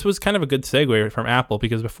 this was kind of a good segue from Apple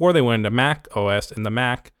because before they went into Mac OS and the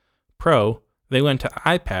Mac Pro, they went to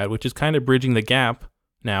iPad, which is kind of bridging the gap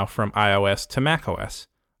now from iOS to Mac OS.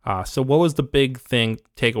 So what was the big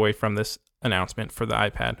takeaway from this announcement for the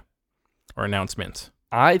iPad or announcements?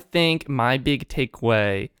 I think my big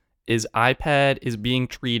takeaway is iPad is being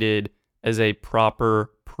treated as a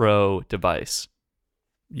proper Pro device.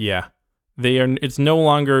 Yeah. It's no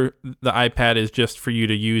longer the iPad is just for you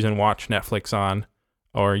to use and watch Netflix on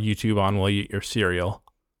or YouTube on while you eat your cereal.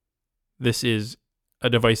 This is a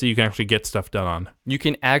device that you can actually get stuff done on. You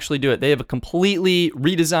can actually do it. They have a completely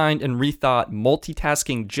redesigned and rethought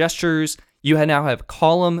multitasking gestures. You now have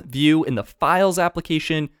column view in the Files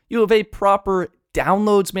application. You have a proper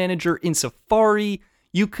downloads manager in Safari.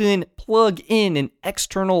 You can plug in an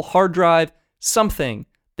external hard drive, something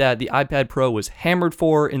that the iPad Pro was hammered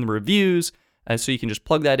for in the reviews. So you can just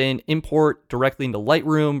plug that in, import directly into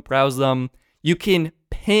Lightroom, browse them. You can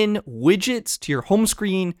pin widgets to your home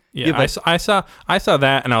screen. Yeah, I saw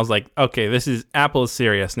that and I was like, okay, Apple is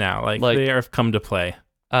serious now. Like they have come to play.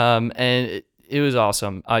 And it was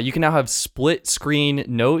awesome. You can now have split screen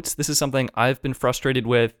notes. This is something I've been frustrated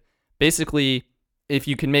with. Basically, if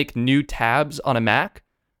you can make new tabs on a Mac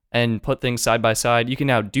and put things side by side, you can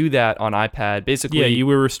now do that on iPad. Basically, yeah, you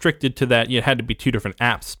were restricted to that. You had to be 2 different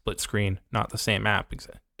apps split screen, not the same app.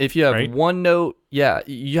 If you have one note, you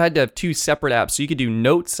had to have 2 separate apps. So you could do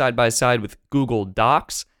notes side by side with Google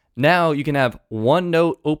Docs. Now you can have one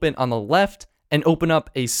note open on the left and open up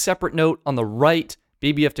a separate note on the right.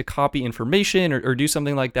 Maybe you have to copy information or do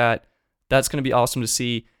something like that. That's going to be awesome to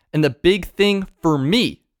see. And the big thing for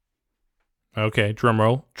me. Okay, drum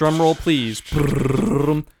roll. Drum roll, please.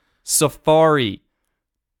 Safari.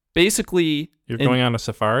 Basically, you're going on a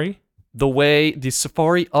Safari? The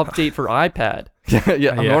Safari update for iPad.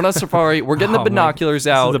 Yeah, I'm going on Safari. We're getting the binoculars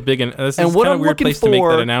man. out. This is a big. This And is what kind I'm of weird looking place to make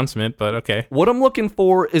for- that announcement, but okay. What I'm looking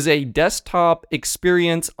for is a desktop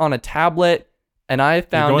experience on a tablet, and I You're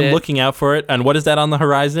found going it looking out for it. And what is that on the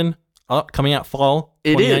horizon? Oh, coming out fall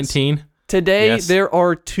It is. 2019. today. Yes. There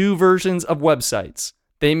are two versions of websites.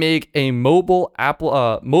 They make a mobile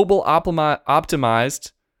optimized.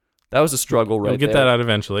 That was a struggle, right? We'll get there. that out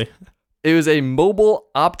eventually. It was a mobile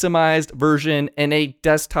optimized version and a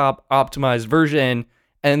desktop optimized version,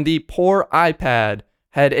 and the poor iPad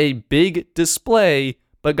had a big display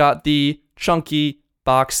but got the chunky,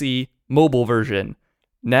 boxy mobile version.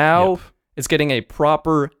 Now it's getting a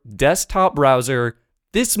proper desktop browser.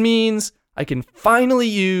 This means I can finally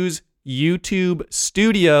use YouTube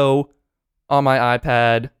Studio on my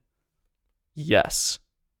iPad. Yes.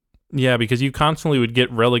 Yeah, because you constantly would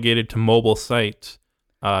get relegated to mobile sites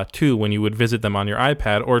too when you would visit them on your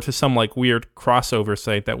iPad, or to some like weird crossover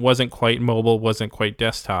site that wasn't quite mobile, wasn't quite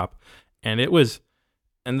desktop, and it was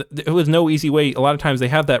no easy way. A lot of times they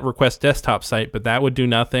have that request desktop site, but that would do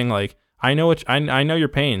nothing. Like I know your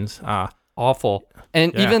pains. Awful.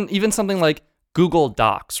 And Yeah. even something like Google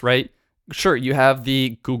Docs, right? Sure, you have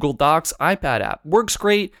the Google Docs iPad app. Works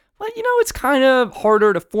great, but it's kind of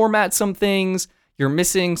harder to format some things. You're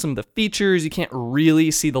missing some of the features. You can't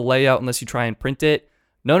really see the layout unless you try and print it.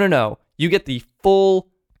 No. You get the full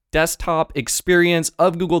desktop experience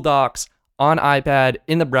of Google Docs on iPad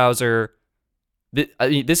in the browser.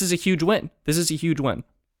 This is a huge win. This is a huge win.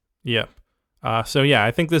 Yep. So yeah,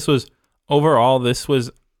 I think this was of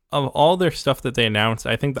all their stuff that they announced,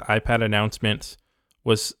 I think the iPad announcements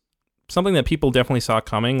was something that people definitely saw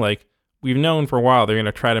coming. Like we've known for a while they're going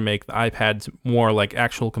to try to make the iPads more like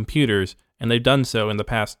actual computers, and they've done so in the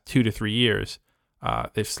past 2 to 3 years.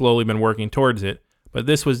 They've slowly been working towards it, but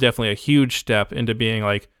this was definitely a huge step into being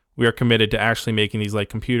like, we are committed to actually making these like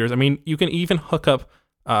computers. I mean, you can even hook up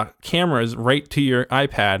cameras right to your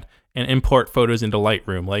iPad and import photos into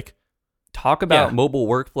Lightroom. Like, Talk about mobile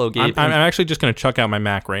workflow, Gabe. I'm actually just going to chuck out my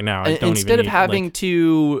Mac right now. I don't Instead even of need, having like,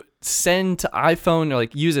 to send to iPhone or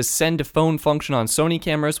like use a send to phone function on Sony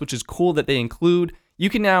cameras, which is cool that they include, you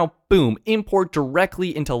can now, boom, import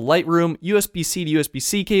directly into Lightroom, USB-C to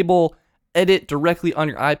USB-C cable, edit directly on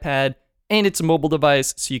your iPad, and it's a mobile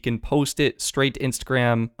device, so you can post it straight to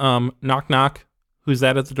Instagram. knock knock. Who's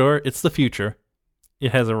that at the door? It's the future.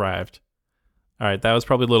 It has arrived. All right, that was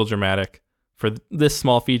probably a little dramatic for this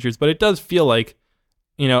small features, but it does feel like,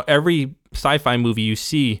 every sci-fi movie you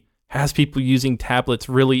see has people using tablets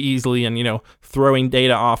really easily and, throwing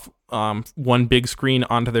data off one big screen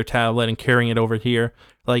onto their tablet and carrying it over here.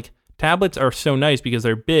 Like, tablets are so nice because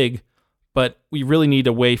they're big, but we really need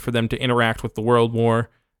a way for them to interact with the world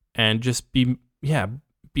more and just be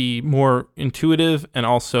more intuitive and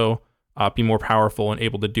also be more powerful and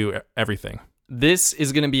able to do everything. This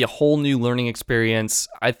is going to be a whole new learning experience.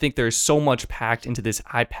 I think there's so much packed into this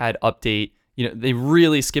iPad update. They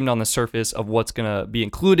really skimmed on the surface of what's going to be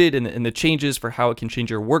included and the changes for how it can change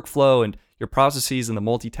your workflow and your processes and the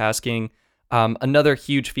multitasking. Another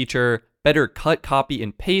huge feature, better cut, copy,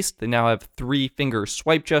 and paste. They now have 3-finger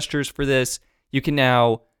swipe gestures for this. You can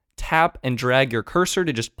now tap and drag your cursor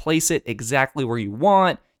to just place it exactly where you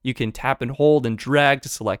want. You can tap and hold and drag to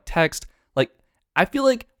select text. I feel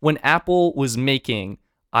like when Apple was making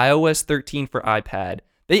iOS 13 for iPad,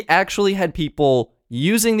 they actually had people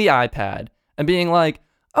using the iPad and being like,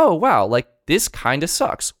 oh, wow, like this kind of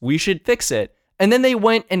sucks. We should fix it. And then they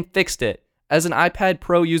went and fixed it. As an iPad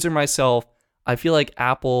Pro user myself, I feel like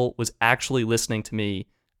Apple was actually listening to me,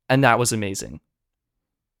 and that was amazing.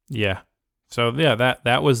 Yeah. So yeah,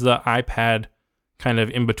 that was the iPad kind of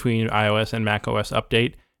in between iOS and macOS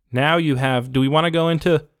update. Now you have, do we want to go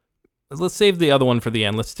into, let's save the other one for the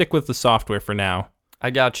end. Let's stick with the software for now. I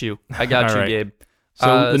got you. All right. Gabe.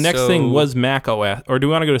 So the next thing was macOS, or do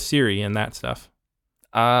we want to go to Siri and that stuff?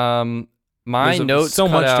 My There's notes so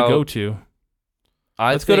cut much out. to go to.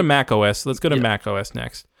 Let's go to macOS. Let's go to macOS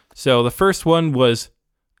next. So the first one was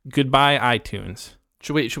goodbye iTunes.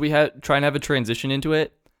 Should we try and have a transition into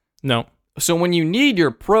it? No. So when you need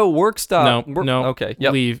your pro work stuff, No. Okay.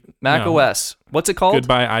 Yep. Leave. Mac No. OS. What's it called?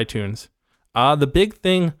 Goodbye iTunes. The big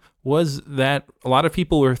thing was that a lot of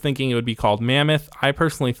people were thinking it would be called Mammoth. I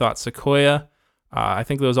personally thought Sequoia. I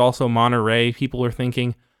think there was also Monterey people were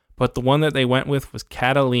thinking, but the one that they went with was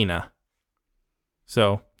Catalina.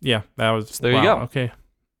 So yeah, that was there. You go. Okay,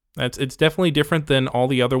 it's definitely different than all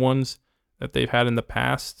the other ones that they've had in the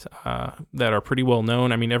past that are pretty well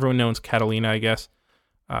known. I mean, everyone knows Catalina, I guess,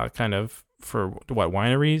 kind of for what,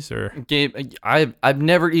 wineries or. Gabe, I've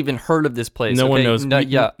never even heard of this place. No one knows. I'm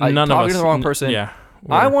talking to the wrong person. Yeah,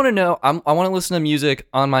 I want to know. I want to listen to music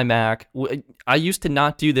on my Mac. I used to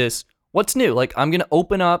not do this. What's new? Like, I'm going to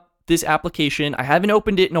open up this application. I haven't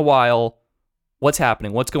opened it in a while. What's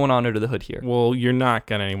happening? What's going on under the hood here? Well, you're not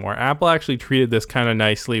going to anymore. Apple actually treated this kind of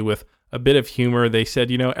nicely with a bit of humor. They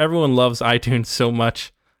said, everyone loves iTunes so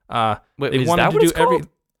much. Wait, they is wanted that to what do it's called?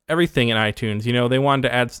 everything in iTunes. They wanted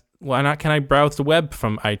to add, why not can I browse the web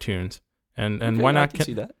from iTunes? And Okay, why I not can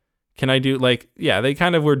see that. can I do they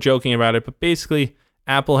kind of were joking about it, but basically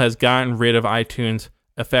Apple has gotten rid of iTunes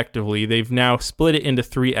effectively. They've now split it into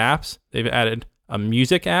 3 apps. They've added a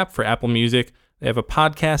music app for Apple Music. They have a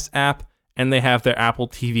podcast app, and they have their Apple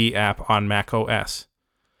TV app on Mac OS.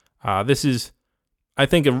 This is, I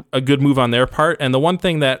think, a good move on their part. And the one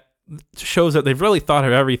thing that shows that they've really thought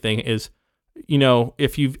of everything is,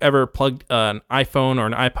 if you've ever plugged an iPhone or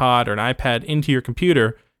an iPod or an iPad into your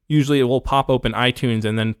computer, usually it will pop open iTunes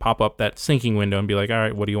and then pop up that syncing window and be like, all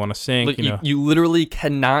right, what do you want to sync? Look, you literally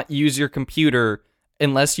cannot use your computer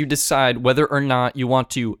unless you decide whether or not you want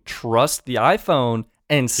to trust the iPhone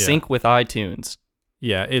and sync with iTunes.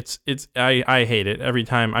 Yeah, I hate it every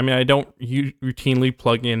time. I mean, I don't routinely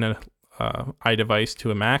plug in a iDevice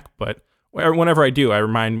to a Mac, but whenever I do, I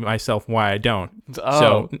remind myself why I don't.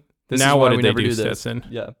 Oh, so now what did they do, Stetson?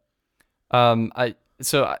 Yeah.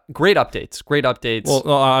 Great updates.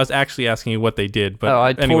 Well, I was actually asking you what they did, but I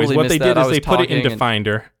anyways, totally what they missed did that. is they put it into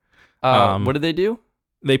Finder. What did they do?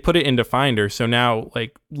 They put it into Finder, so now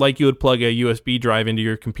like you would plug a USB drive into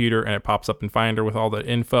your computer and it pops up in Finder with all the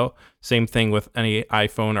info. Same thing with any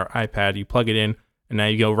iPhone or iPad. You plug it in, and now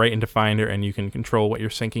you go right into Finder, and you can control what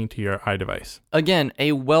you're syncing to your iDevice. Again,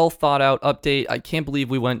 a well thought out update. I can't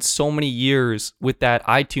believe we went so many years with that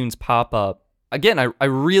iTunes pop up. Again, I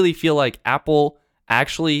really feel like Apple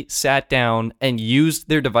actually sat down and used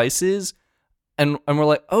their devices, and we're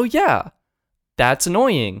like, oh yeah, that's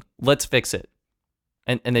annoying. Let's fix it.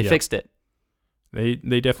 And they fixed it. They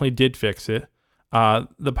definitely did fix it.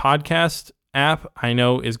 The podcast app, I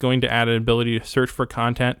know, is going to add an ability to search for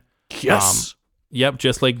content. Yes. Yep,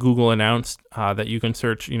 just like Google announced that you can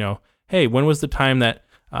search, hey, when was the time that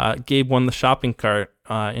Gabe won the shopping cart?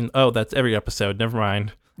 That's every episode. Never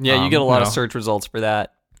mind. Yeah, you get a lot of search results for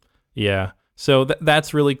that. Yeah. So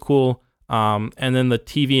that's really cool. And then the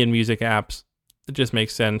TV and music apps, it just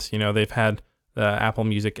makes sense. They've had the Apple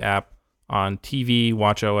Music app on TV,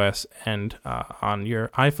 watchOS, and on your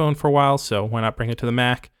iPhone for a while, so why not bring it to the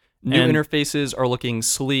Mac? New interfaces are looking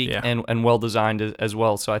sleek and well designed as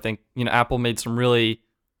well. So I think Apple made some really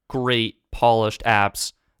great polished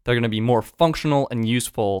apps that are going to be more functional and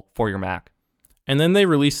useful for your Mac. And then they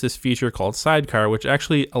released this feature called Sidecar, which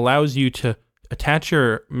actually allows you to attach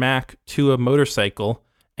your Mac to a motorcycle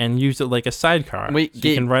and use it like a sidecar. Wait, so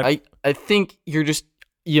Gabe, I think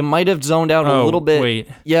you might have zoned out a little bit. Wait.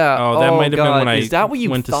 Yeah. Oh, that might have been when Is that what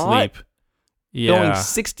you went thought? to sleep. Yeah. Going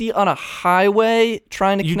 60 on a highway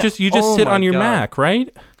trying to connect. You just sit on your Mac,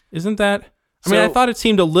 right? Isn't that? I thought it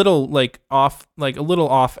seemed a little off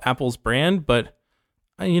Apple's brand, but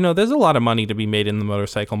there's a lot of money to be made in the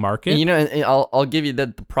motorcycle market. And I'll give you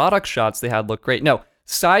that the product shots they had look great. No,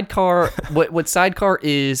 Sidecar. what Sidecar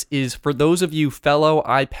is for those of you fellow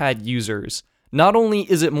iPad users. Not only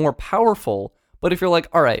is it more powerful, but if you're like,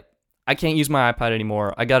 all right, I can't use my iPad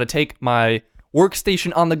anymore. I got to take my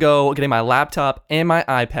workstation on the go, getting my laptop and my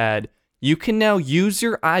iPad. You can now use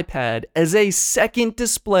your iPad as a second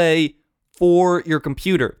display for your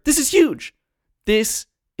computer. This is huge. This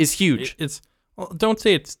is huge. Don't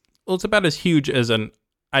say it's about as huge as an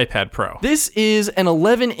iPad Pro. This is an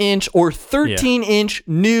 11-inch or 13-inch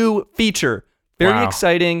new feature. Very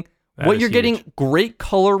exciting. What you're getting, great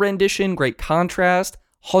color rendition, great contrast.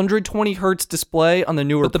 120 hertz display on the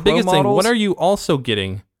newer But the Pro biggest models. thing, what are you also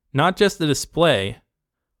getting? Not just the display.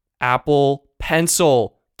 Apple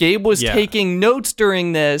Pencil. Gabe was taking notes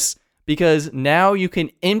during this because now you can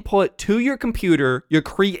input to your computer your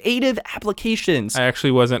creative applications. I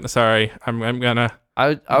actually wasn't. Sorry. I'm gonna.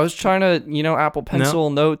 I was trying to, Apple Pencil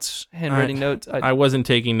notes, handwriting notes. I wasn't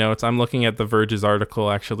taking notes. I'm looking at the Verge's article,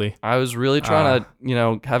 actually. I was really trying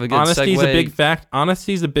to, have a good Honesty's segue. a big fact.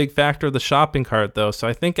 Honesty's a big factor of the shopping cart, though. So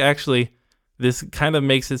I think actually this kind of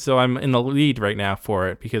makes it so I'm in the lead right now for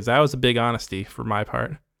it, because that was a big honesty for my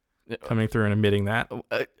part, coming through and admitting that.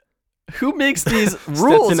 Who makes these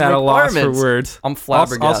rules Stetson at a loss for words. I'm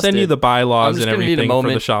flabbergasted. I'll send you the bylaws and everything for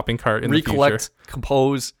the shopping cart in the future. Recollect,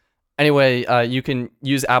 compose. Anyway, you can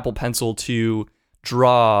use Apple Pencil to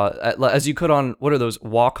draw, as you could on, what are those,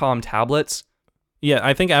 Wacom tablets? Yeah,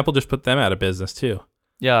 I think Apple just put them out of business, too.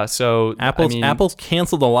 Yeah, so... Apple's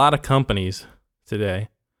canceled a lot of companies today.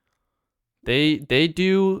 They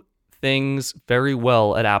do things very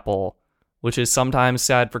well at Apple. which is sometimes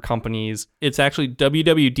sad for companies. It's actually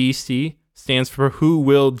WWDC stands for Who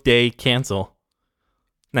Will Day Cancel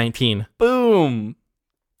 19. Boom.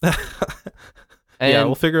 Yeah,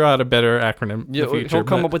 we'll figure out a better acronym in the future. He'll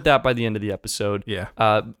come up with that by the end of the episode. Yeah.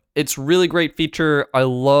 It's really great feature. I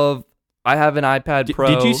have an iPad Pro.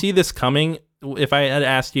 Did you see this coming? If I had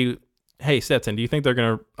asked you, hey, Stetson, do you think they're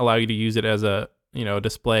going to allow you to use it as a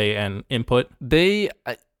display and input?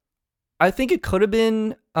 I think it could have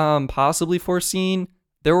been possibly foreseen.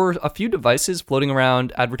 There were a few devices floating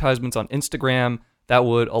around, advertisements on Instagram, that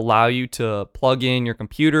would allow you to plug in your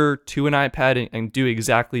computer to an iPad and do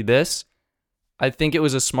exactly this. I think it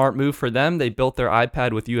was a smart move for them. They built their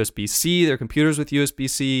iPad with USB-C, their computers with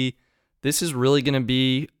USB-C. This is really going to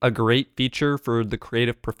be a great feature for the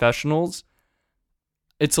creative professionals.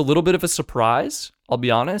 It's a little bit of a surprise, I'll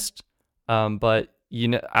be honest, but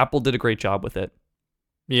Apple did a great job with it.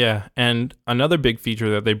 Yeah, and another big feature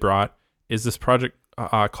that they brought is this project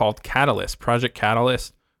called Catalyst, Project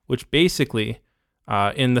Catalyst, which basically,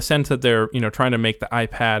 in the sense that they're trying to make the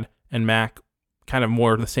iPad and Mac kind of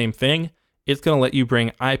more of the same thing, it's going to let you bring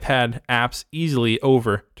iPad apps easily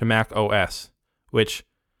over to Mac OS, which,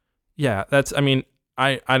 yeah,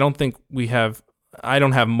 I don't think I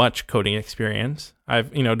don't have much coding experience.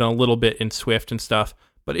 I've, done a little bit in Swift and stuff,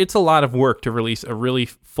 but it's a lot of work to release a really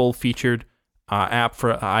full-featured app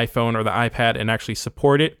for the iPhone or the iPad and actually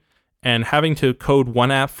support it. And having to code one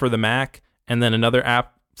app for the Mac and then another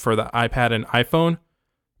app for the iPad and iPhone,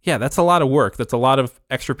 yeah, that's a lot of work. That's a lot of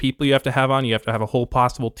extra people you have to have on. You have to have a whole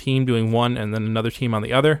possible team doing one and then another team on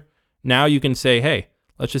the other. Now you can say, hey,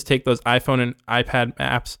 let's just take those iPhone and iPad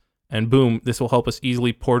apps and boom, this will help us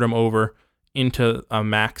easily port them over into a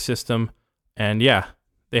Mac system. And yeah,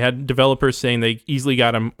 they had developers saying they easily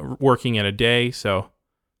got them working in a day. So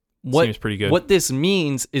seems pretty good. What this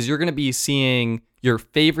means is you're going to be seeing your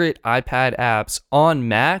favorite iPad apps on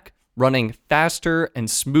Mac running faster and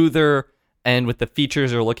smoother and with the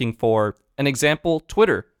features they're looking for. An example,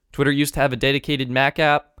 Twitter. Twitter used to have a dedicated Mac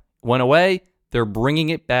app, went away. They're bringing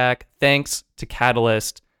it back thanks to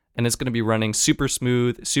Catalyst, and it's going to be running super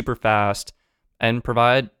smooth, super fast, and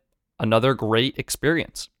provide another great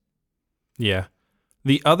experience. Yeah.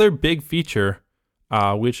 The other big feature,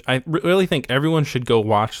 which I really think everyone should go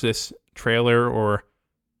watch this trailer, or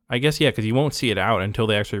I guess, yeah, because you won't see it out until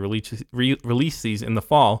they actually release these in the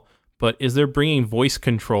fall, but is they're bringing voice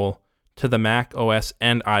control to the Mac OS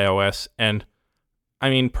and iOS. And I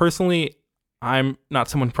mean, personally, I'm not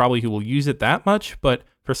someone probably who will use it that much, but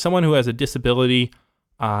for someone who has a disability,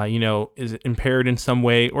 is impaired in some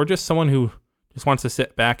way, or just someone who just wants to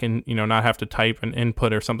sit back and, not have to type an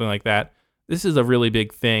input or something like that, this is a really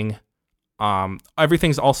big thing.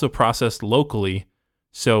 Everything's also processed locally,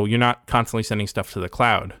 so you're not constantly sending stuff to the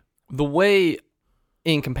cloud. The way,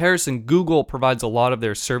 in comparison, Google provides a lot of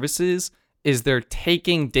their services is they're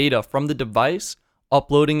taking data from the device,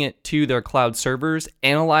 uploading it to their cloud servers,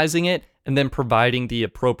 analyzing it, and then providing the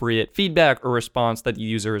appropriate feedback or response that the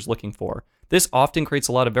user is looking for. This often creates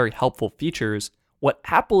a lot of very helpful features. What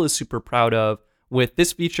Apple is super proud of with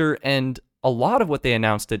this feature and a lot of what they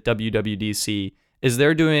announced at WWDC is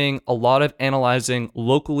they're doing a lot of analyzing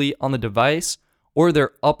locally on the device, or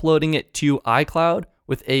they're uploading it to iCloud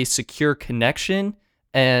with a secure connection,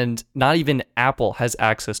 and not even Apple has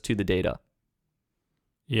access to the data.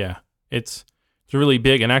 Yeah, it's really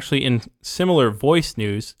big. And actually, in similar voice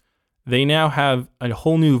news, they now have a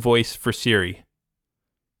whole new voice for Siri.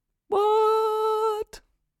 What?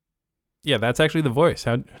 Yeah, that's actually the voice.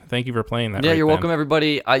 Thank you for playing that. Yeah, right you're then. welcome,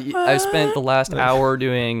 everybody. I spent the last hour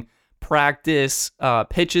doing practice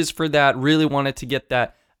pitches for that. Really wanted to get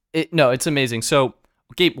that. It's amazing. So,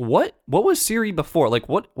 Gabe, what was Siri before? Like,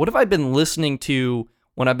 what have I been listening to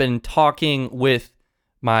when I've been talking with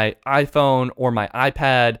my iPhone or my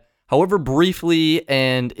iPad, however briefly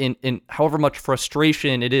and in however much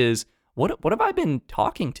frustration it is? What have I been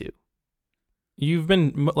talking to? You've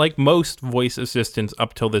been, like most voice assistants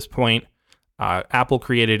up till this point, Apple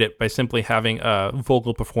created it by simply having a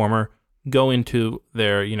vocal performer go into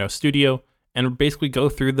their studio and basically go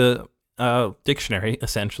through the dictionary,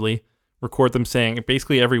 essentially, record them saying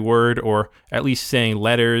basically every word, or at least saying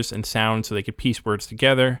letters and sounds so they could piece words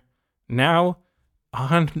together. Now,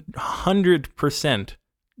 100%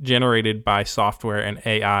 generated by software and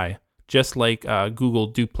AI, just like Google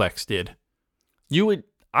Duplex did.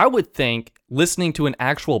 I would think listening to an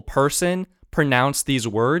actual person pronounce these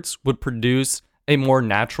words would produce a more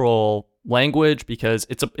natural language, because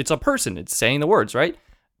it's a person, it's saying the words, right?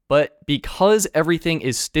 But because everything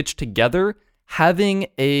is stitched together, having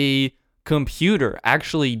a computer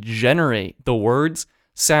actually generate the words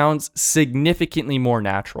sounds significantly more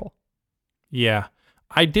natural. Yeah.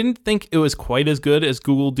 I didn't think it was quite as good as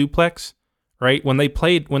Google Duplex, right? When they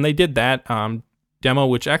did that demo,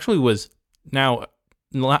 which actually was now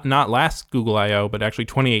not last Google I/O, but actually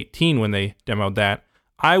 2018 when they demoed that,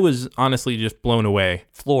 I was honestly just blown away.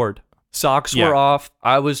 Floored. Socks were off.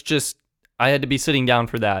 I had to be sitting down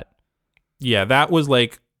for that. Yeah, that was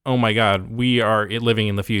like, oh my God, we are living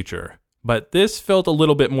in the future. But this felt a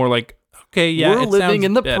little bit more like, okay, yeah, we're living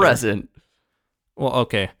in the present. Well,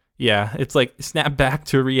 okay. Yeah, it's like snap back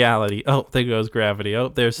to reality. Oh, there goes gravity. Oh,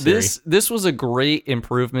 there's Siri. This was a great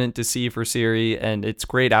improvement to see for Siri, and it's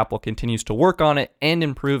great Apple continues to work on it and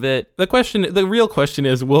improve it. The real question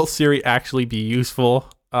is, will Siri actually be useful?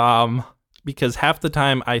 Because half the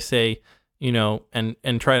time I say, and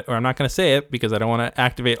try, or I'm not going to say it because I don't want to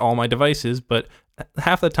activate all my devices, but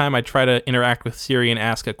half the time I try to interact with Siri and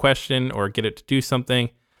ask a question or get it to do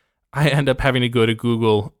something, I end up having to go to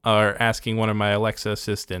Google or asking one of my Alexa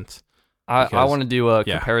assistants. I want to do a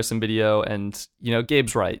comparison video, and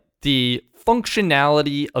Gabe's right. The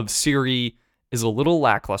functionality of Siri is a little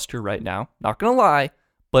lackluster right now. Not gonna lie,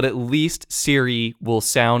 but at least Siri will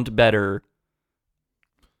sound better.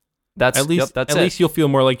 At least you'll feel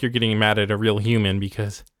more like you're getting mad at a real human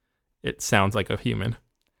because it sounds like a human,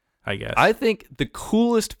 I guess. I think the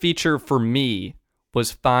coolest feature for me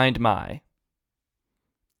was Find My.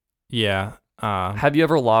 Yeah. Have you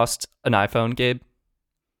ever lost an iPhone, Gabe?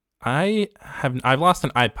 I've lost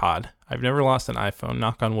an iPod. I've never lost an iPhone,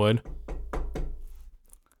 knock on wood.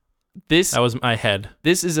 That was my head.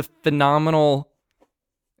 This is a phenomenal...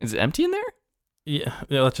 Is it empty in there? Yeah,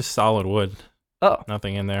 that's just solid wood. Oh.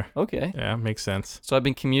 Nothing in there. Okay. Yeah, makes sense. So I've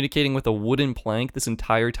been communicating with a wooden plank this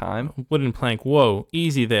entire time? Wooden plank. Whoa,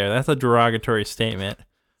 easy there. That's a derogatory statement.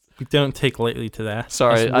 You don't take lightly to that.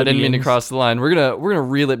 Sorry, I didn't mean to cross the line. We're gonna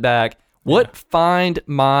reel it back. What Find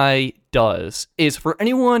My does is, for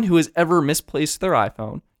anyone who has ever misplaced their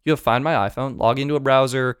iPhone, you have Find My iPhone, log into a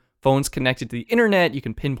browser, phone's connected to the internet, you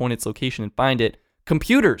can pinpoint its location and find it.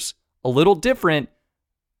 Computers, a little different.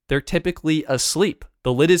 They're typically asleep.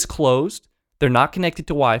 The lid is closed. They're not connected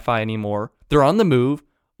to Wi-Fi anymore. They're on the move.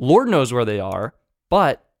 Lord knows where they are.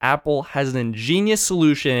 But Apple has an ingenious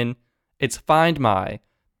solution. It's Find My.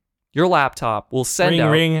 Your laptop will send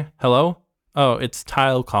out... Ring. Hello? Oh, it's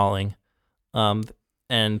Tile calling.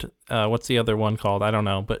 And what's the other one called? I don't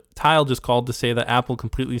know. But Tile just called to say that Apple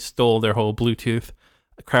completely stole their whole Bluetooth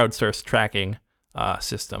crowdsource tracking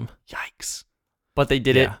system. Yikes. But they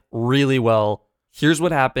did it really well. Here's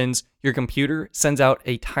what happens. Your computer sends out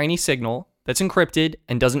a tiny signal that's encrypted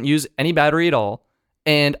and doesn't use any battery at all.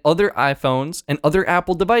 And other iPhones and other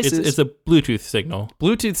Apple devices... It's a Bluetooth signal.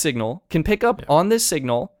 Bluetooth signal can pick up on this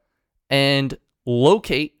signal and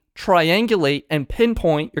locate, triangulate, and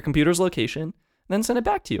pinpoint your computer's location, and then send it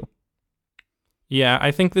back to you. Yeah,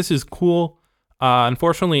 I think this is cool.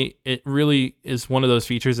 Unfortunately, it really is one of those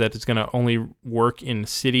features that is going to only work in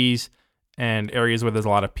cities and areas where there's a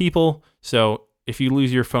lot of people. So if you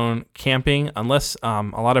lose your phone camping, unless a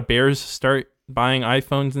lot of bears start buying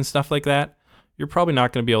iPhones and stuff like that, you're probably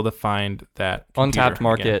not going to be able to find that untapped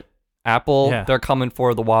market. Again. Apple, they're coming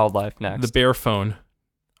for the wildlife next. The bear phone.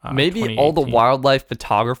 Maybe all the wildlife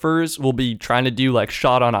photographers will be trying to do like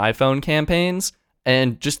shot on iPhone campaigns,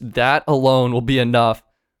 and just that alone will be enough.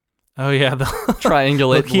 Oh yeah,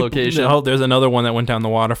 triangulate the location. Oh, there's another one that went down the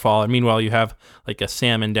waterfall, and meanwhile you have like a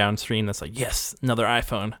salmon downstream that's like, yes, another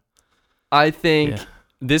iPhone. I think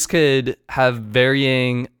this could have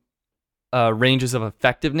varying ranges of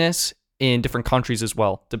effectiveness in different countries as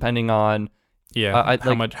well, depending on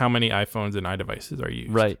how many iPhones and iDevices are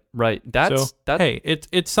used. Right. That's hey,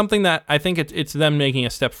 it's something that I think it's them making a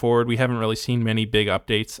step forward. We haven't really seen many big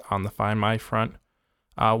updates on the Find My front.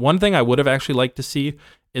 One thing I would have actually liked to see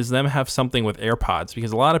is them have something with AirPods,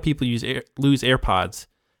 because a lot of people lose AirPods,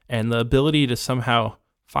 and the ability to somehow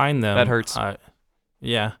find them. That hurts.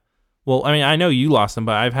 Yeah. Well, I mean, I know you lost them,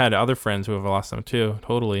 but I've had other friends who have lost them too.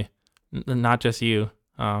 Totally. Not just you.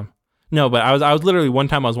 No, but I was literally, one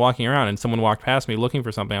time I was walking around and someone walked past me looking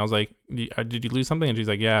for something. I was like, did you lose something? And she's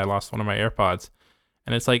like, yeah, I lost one of my AirPods.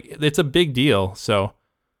 And it's like, it's a big deal. So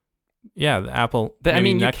yeah, the Apple,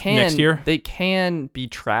 next year. They can be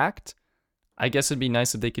tracked. I guess it'd be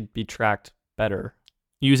nice if they could be tracked better.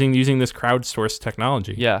 Using this crowdsourced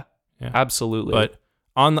technology. Yeah, absolutely. But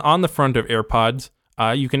on the front of AirPods,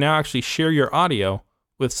 you can now actually share your audio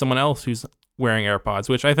with someone else who's wearing AirPods,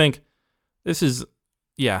 which I think this is...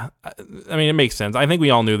 Yeah, I mean, it makes sense. I think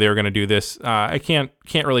we all knew they were going to do this. I can't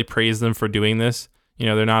really praise them for doing this.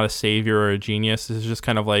 They're not a savior or a genius. This is just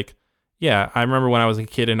kind of like, I remember when I was a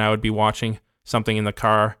kid and I would be watching something in the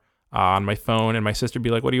car on my phone, and my sister would be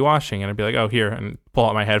like, "What are you watching?" And I'd be like, "Oh, here," and pull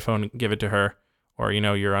out my headphone and give it to her. Or,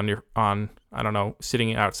 you're on I don't know,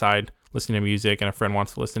 sitting outside listening to music, and a friend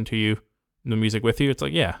wants to listen to the music with you. It's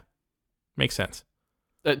like, yeah, makes sense.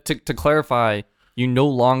 To clarify, you no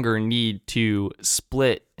longer need to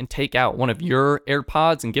split and take out one of your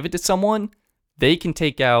AirPods and give it to someone. They can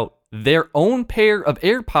take out their own pair of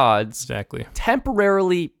AirPods, Exactly.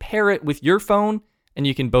 temporarily pair it with your phone, and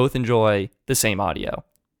you can both enjoy the same audio.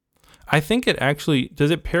 I think it actually,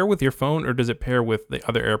 does it pair with your phone or does it pair with the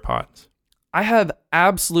other AirPods? I have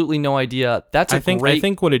absolutely no idea. I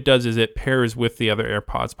think what it does is it pairs with the other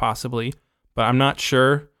AirPods possibly, but I'm not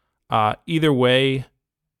sure. Either way,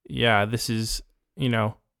 yeah, this is,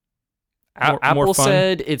 more Apple fun.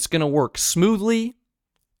 said it's going to work smoothly.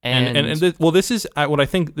 This is what I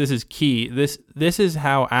think this is key. This is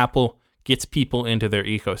how Apple gets people into their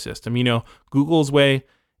ecosystem. Google's way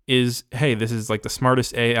is, hey, this is like the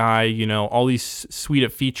smartest AI, all these suite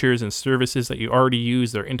of features and services that you already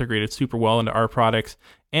use. They're integrated super well into our products.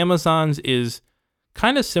 Amazon's is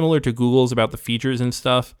kind of similar to Google's about the features and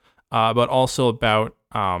stuff, but also about,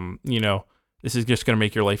 this is just going to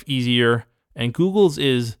make your life easier. And Apple's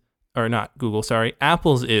is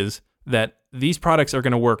that these products are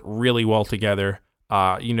going to work really well together.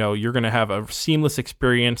 You're going to have a seamless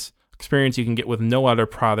experience you can get with no other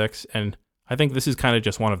products, and I think this is kind of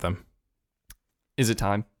just one of them. Is it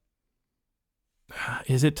time?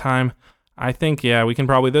 Is it time? I think, yeah, we can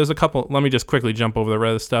probably, there's a couple, let me just quickly jump over the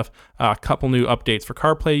rest of the stuff. A couple new updates for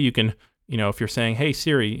CarPlay. You can, if you're saying, hey,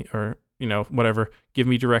 Siri, or, whatever, give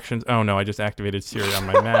me directions. Oh, no, I just activated Siri on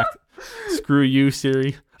my Mac. Screw you,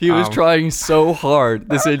 Siri. He was trying so hard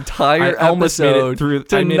this entire episode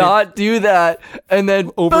to not do that, and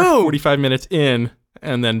then over boom! 45 minutes in,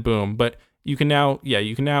 and then boom. But you can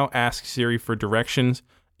now ask Siri for directions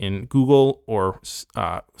in Google or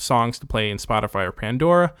songs to play in Spotify or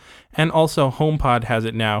Pandora. And also HomePod has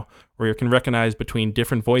it now where you can recognize between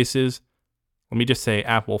different voices. Let me just say,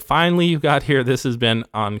 Apple, finally you got here. This has been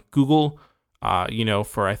on Google,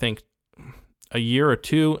 for I think a year or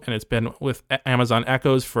two, and it's been with Amazon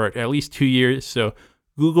Echoes for at least 2 years. So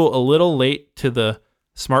Google a little late to the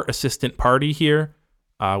smart assistant party here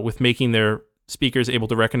with making their speakers able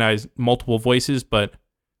to recognize multiple voices. But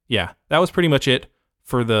yeah, that was pretty much it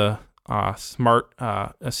for the smart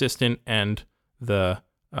assistant and the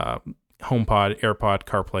HomePod, AirPod,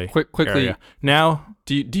 CarPlay. Quickly, area. Now,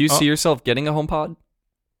 do you see yourself getting a HomePod?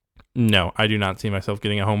 No, I do not see myself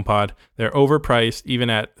getting a HomePod. They're overpriced, even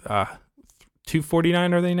at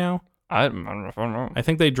 $249. Are they now? I don't know. I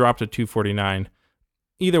think they dropped to $249.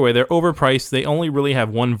 Either way, they're overpriced. They only really have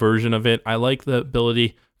one version of it. I like the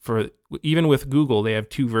ability for, even with Google, they have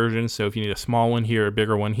two versions. So if you need a small one here, a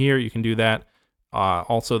bigger one here, you can do that.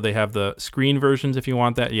 Also, they have the screen versions if you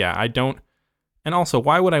want that. Yeah, I don't. And also,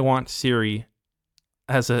 why would I want Siri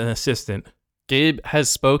as an assistant? Gabe has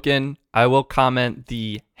spoken. I will comment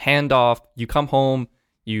the handoff. You come home,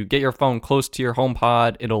 you get your phone close to your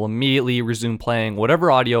HomePod. It'll immediately resume playing whatever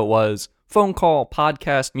audio it was, phone call,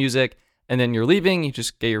 podcast, music, and then you're leaving. You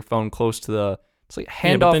just get your phone close to the, it's like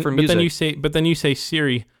handoff for music. But then you say,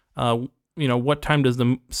 Siri, what time does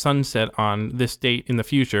the sun set on this date in the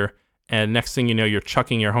future? And next thing you know, you're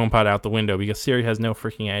chucking your HomePod out the window because Siri has no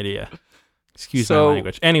freaking idea. Excuse my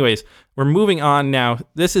language. Anyways, we're moving on now.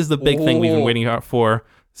 This is the big thing we've been waiting out for.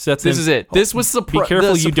 This is it. This was Be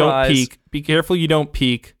careful you don't peek. Be careful you don't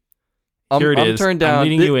peek. Here it is. Turned down. I'm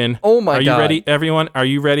leading you in. Oh my God. Are you ready, everyone? Are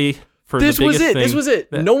you ready for the biggest thing? This was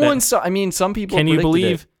it. No one saw. I mean, some people Can you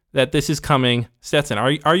believe it. that this is coming? Stetson,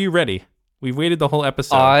 are you ready? We've waited the whole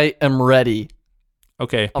episode. I am ready.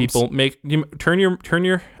 Okay, people, turn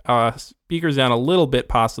your speakers down a little bit,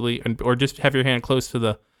 possibly, or just have your hand close to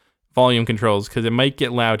the volume controls because it might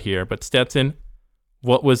get loud here. But Stetson,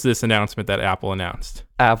 what was this announcement that Apple announced?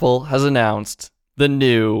 Apple has announced the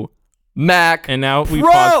new Mac and now we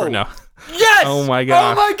Pro! pause for now. Yes! Oh my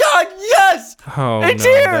God! Oh my God! Yes! Oh it's no!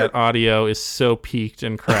 Here! That audio is so peaked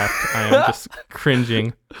and cracked. I am just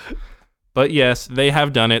cringing. But yes, they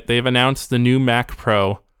have done it. They've announced the new Mac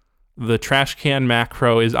Pro. The trash can Mac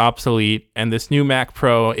Pro is obsolete, and this new Mac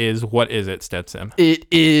Pro is, what is it, Stetson? It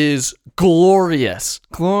is glorious.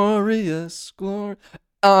 Glorious. What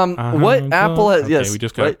Apple has... Okay, yes. we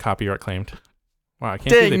just got copyright claimed. Wow, I can't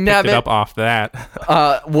Dang, believe they picked it up off that.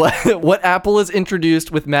 What Apple has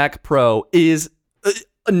introduced with Mac Pro is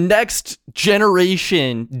a next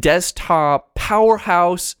generation desktop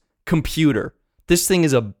powerhouse computer. This thing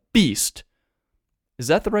is a beast. Is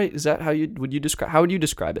that how would you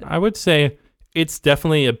describe it? I would say it's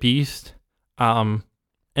definitely a beast.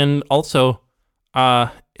 And also,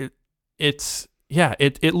 it's yeah,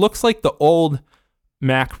 it looks like the old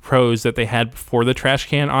Mac Pros that they had before the trash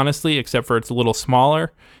can, honestly, except for it's a little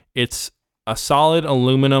smaller. It's a solid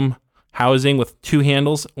aluminum housing with 2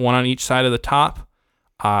 handles, one on each side of the top.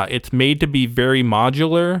 It's made to be very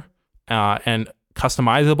modular and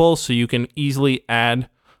customizable, so you can easily add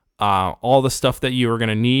all the stuff that you are going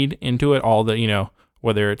to need into it, all the,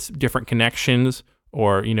 whether it's different connections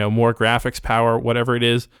or, more graphics power, whatever it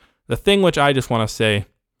is. The thing which I just want to say,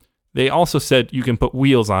 they also said you can put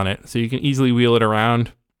wheels on it, so you can easily wheel it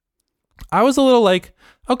around. I was a little like,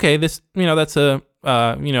 okay, this, that's a,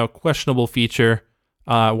 questionable feature.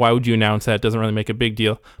 Why would you announce that? It doesn't really make a big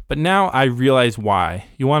deal. But now I realize why.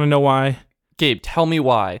 You want to know why? Gabe, tell me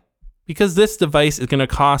why. Because this device is going to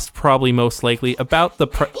cost probably most likely about the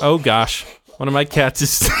oh gosh, one of my cats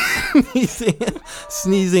is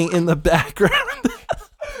sneezing in the background.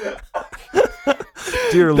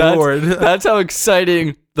 Dear Lord. That's how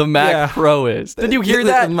exciting the Mac Pro is. Did you hear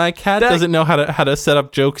that? My cat doesn't know how to set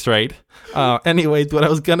up jokes right. Anyways, what I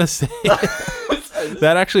was going to say,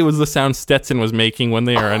 that actually was the sound Stetson was making when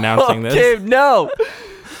they were announcing this. Gabe, no.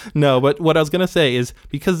 No, but what I was going to say is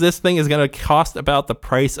because this thing is going to cost about the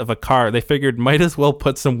price of a car, they figured might as well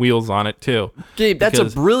put some wheels on it too. Gabe, that's a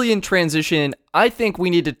brilliant transition. I think we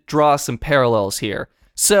need to draw some parallels here.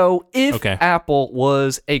 So if Apple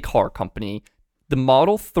was a car company, the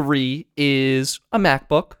Model 3 is a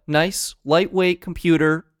MacBook, nice, lightweight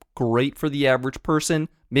computer, great for the average person.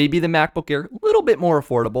 Maybe the MacBook Air, a little bit more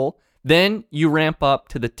affordable. Then you ramp up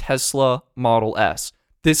to the Tesla Model S.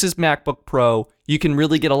 This is MacBook Pro. You can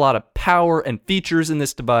really get a lot of power and features in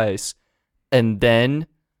this device. And then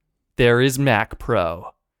there is Mac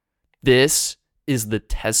Pro. This is the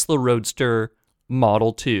Tesla Roadster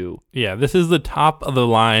Model 2. Yeah, this is the top of the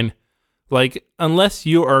line. Like, unless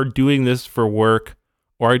you are doing this for work,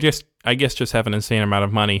 or I guess just have an insane amount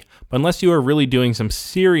of money, but unless you are really doing some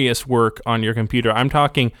serious work on your computer, I'm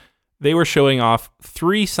talking, they were showing off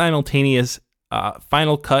 3 simultaneous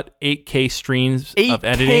Final Cut 8K streams of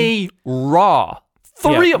editing. 8K RAW.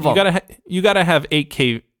 3 of them. You gotta have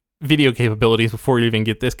 8K video capabilities before you even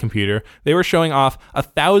get this computer. They were showing off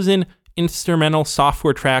 1,000 instrumental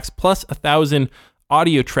software tracks plus 1,000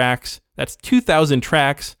 audio tracks. That's 2,000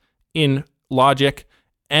 tracks in Logic,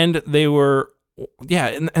 and they were,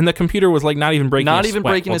 and the computer was like not even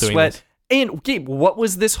breaking a sweat. And Gabe, what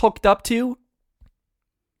was this hooked up to?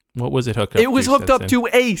 What was it hooked up to? It was hooked up to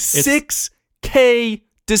a 6K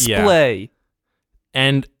display. Yeah.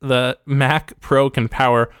 And the Mac Pro can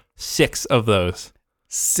power 6 of those.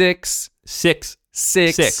 6K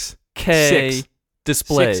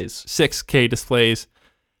displays. 6K displays.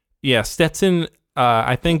 Yeah, Stetson,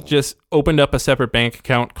 I think, just opened up a separate bank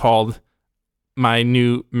account called My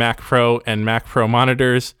New Mac Pro and Mac Pro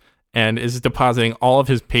Monitors and is depositing all of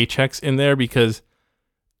his paychecks in there because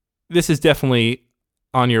this is definitely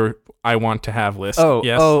on your I want to have list.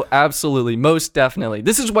 Oh, absolutely. Most definitely.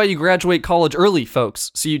 This is why you graduate college early,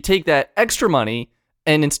 folks. So you take that extra money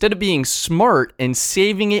and instead of being smart and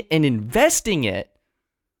saving it and investing it,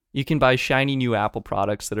 you can buy shiny new Apple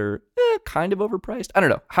products that are kind of overpriced. I don't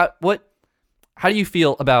know. How do you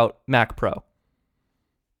feel about Mac Pro?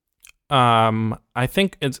 I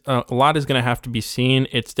think it's a lot is going to have to be seen.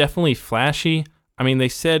 It's definitely flashy. I mean, they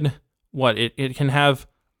said it can have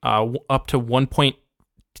up to 1.5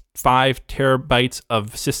 terabytes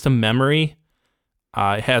of system memory.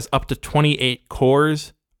 It has up to 28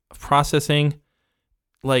 cores of processing.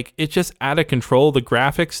 Like, it's just out of control. The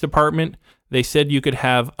graphics department, they said you could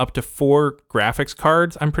have up to 4 graphics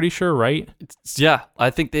cards, I'm pretty sure, right? Yeah,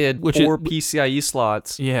 I think they had 4 PCIe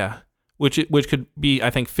slots. Yeah, which could be,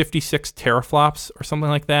 I think, 56 teraflops or something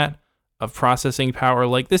like that of processing power.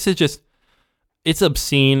 Like, this is just, it's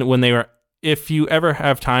obscene when they were, if you ever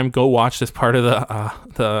have time, go watch this part of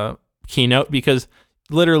the keynote, because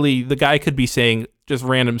literally the guy could be saying just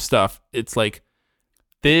random stuff. It's like,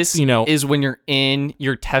 this is when you're in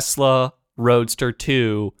your Tesla Roadster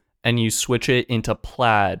 2 and you switch it into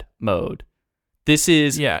plaid mode. This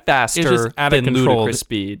is faster than ludicrous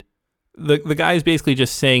speed. The guy is basically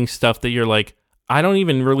just saying stuff that you're like, I don't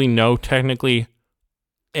even really know technically,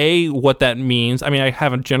 A, what that means. I mean, I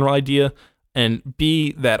have a general idea, and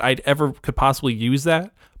B, that I'd ever could possibly use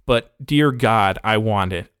that, but dear God, I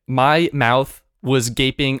want it. My mouth was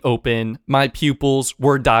gaping open, my pupils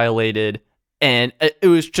were dilated, and it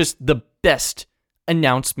was just the best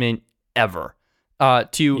announcement ever.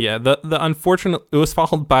 The unfortunate, it was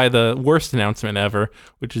followed by the worst announcement ever,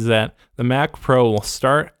 which is that the Mac Pro will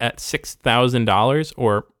start at $6,000,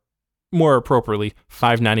 or more appropriately,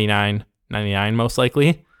 $599.99 most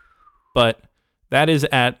likely. But That is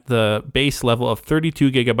at the base level of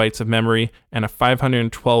 32 gigabytes of memory and a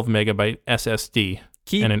 512 megabyte SSD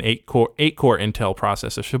and an 8-core Intel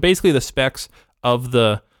processor. So basically the specs of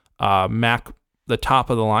the the top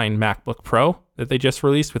of the line MacBook Pro that they just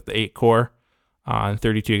released with the 8-core and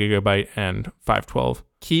 32 gigabyte and 512.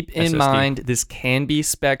 Keep in SSD. mind, this can be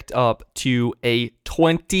spec'd up to a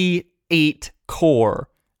 28-core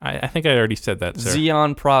I think I already said that, sir.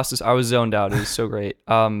 Xeon processor. I was zoned out. It was so great.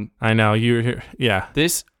 I know you're here. Yeah.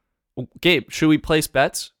 Gabe, should we place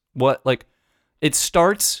bets? It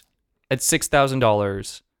starts at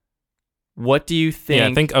 $6,000. What do you think? Yeah,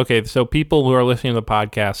 I think, okay, so people who are listening to the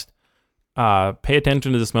podcast, pay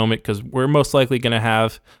attention to this moment because we're most likely going to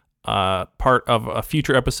have part of a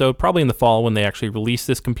future episode, probably in the fall when they actually release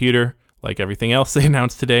this computer, like everything else they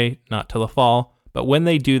announced today, not till the fall. But when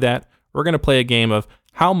they do that, we're going to play a game of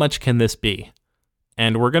how much can this be?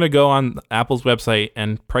 And we're going to go on Apple's website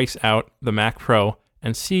and price out the Mac Pro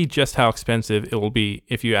and see just how expensive it will be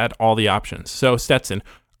if you add all the options. So Stetson,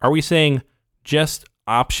 are we saying just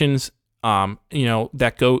options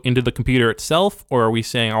that go into the computer itself, or are we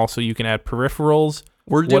saying also you can add peripherals?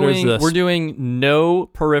 We're doing no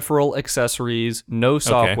peripheral accessories, no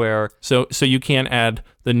software. Okay. So you can't add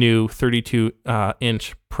the new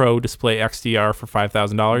 32-inch Pro Display XDR for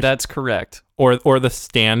 $5,000. That's correct. Or the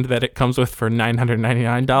stand that it comes with for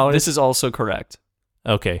 $999. This is also correct.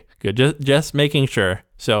 Okay, good. Just making sure.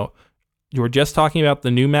 So you were just talking about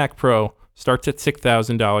the new Mac Pro starts at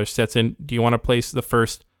 $6,000. Stetson, do you want to place the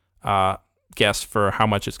first guess for how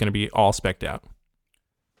much it's going to be all spec'd out?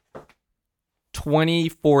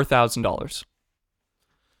 $24,000.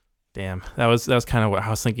 Damn, that was kind of what I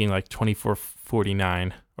was thinking, like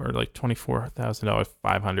 $24,449 or like $24,000,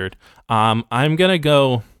 $500. I'm gonna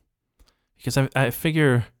go because I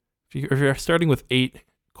figure if you're starting with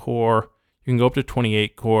 8-core, you can go up to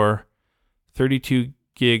 28-core, 32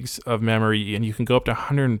 gigs of memory, and you can go up to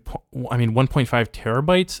 1.5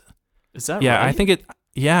 terabytes. Is that right? I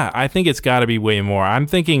think it's got to be way more. I'm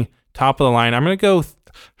thinking top of the line. I'm gonna go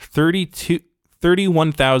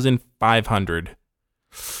 31,500.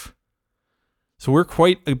 So we're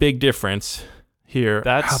quite a big difference here.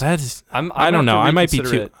 I don't know. I might be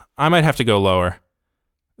too. I might have to go lower.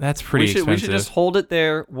 That's pretty expensive. We should just hold it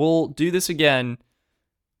there. We'll do this again.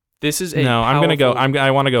 This is I'm gonna go. I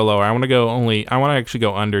want to go lower. I want to actually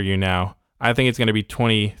go under you now. I think it's gonna be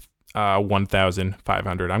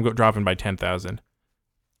 21,500. I'm dropping by 10,000.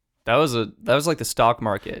 That was like the stock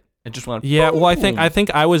market. It just went. Yeah. Boom. Well, I think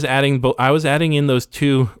I was adding in those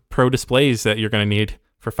two Pro displays that you're gonna need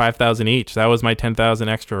for 5,000 each. That was my 10,000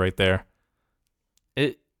 extra right there.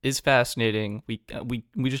 It is fascinating. We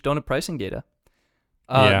just don't have pricing data.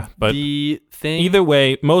 But the thing. Either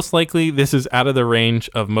way, most likely this is out of the range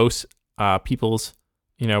of most people's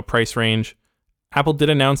price range. Apple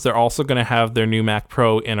did announce they're also going to have their new Mac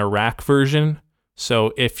Pro in a rack version.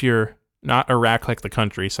 So if you're not a rack like the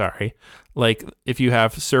country, sorry, like if you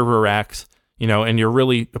have server racks, and you're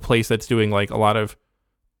really a place that's doing like a lot of,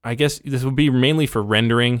 I guess this would be mainly for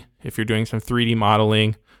rendering if you're doing some 3D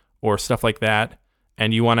modeling or stuff like that,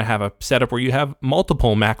 and you want to have a setup where you have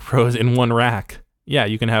multiple Mac Pros in one rack. Yeah,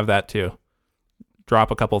 you can have that too. Drop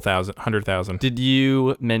a couple thousand, 100,000. Did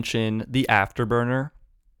you mention the Afterburner?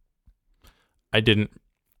 I didn't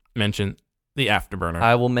mention the Afterburner.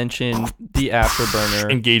 I will mention the Afterburner.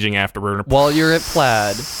 Engaging Afterburner. While you're at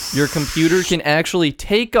Plaid, your computer can actually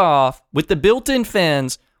take off with the built-in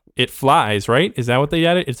fans. It flies, right? Is that what they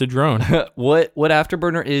added? It's a drone. What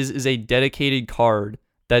Afterburner is a dedicated card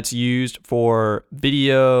that's used for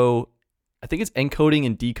video. I think it's encoding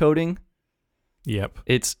and decoding. Yep.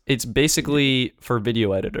 It's basically for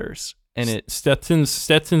video editors. And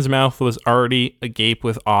Stetson's mouth was already agape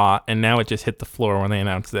with awe, and now it just hit the floor when they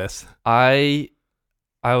announced this. I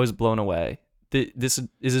was blown away. This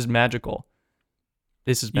is magical.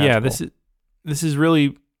 This is magical. Yeah, this is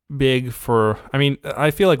really big for. I mean,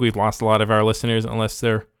 I feel like we've lost a lot of our listeners unless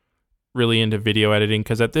they're really into video editing,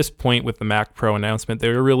 because at this point with the Mac Pro announcement,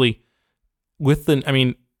 they're really with the. I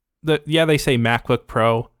mean, they say MacBook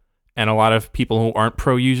Pro, and a lot of people who aren't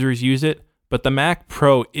Pro users use it, but the Mac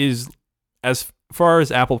Pro is, as far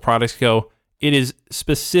as Apple products go, it is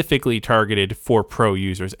specifically targeted for Pro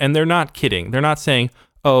users. And they're not kidding. They're not saying,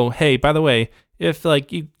 oh, hey, by the way, if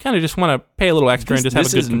like you kind of just want to pay a little extra and just have a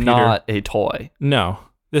good computer. This is not a toy. No.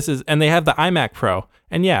 And they have the iMac Pro.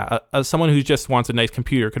 And yeah, someone who just wants a nice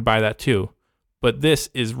computer could buy that too. But this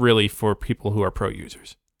is really for people who are Pro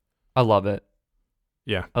users. I love it.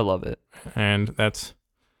 Yeah. I love it. And that's...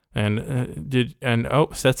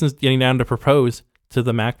 Stetson's getting down to propose to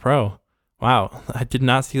the Mac Pro. Wow, I did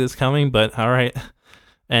not see this coming, but all right.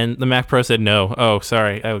 And the Mac Pro said no. Oh,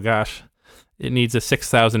 sorry. Oh, gosh. It needs a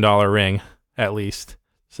 $6,000 ring, at least.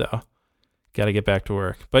 So, got to get back to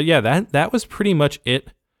work. But yeah, that was pretty much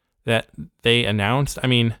it that they announced. I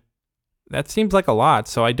mean, that seems like a lot.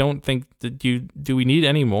 So, I don't think, do we need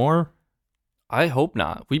any more? I hope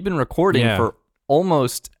not. We've been recording for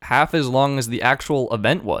almost half as long as the actual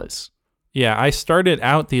event was. Yeah, I started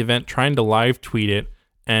out the event trying to live tweet it.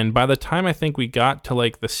 And by the time I think we got to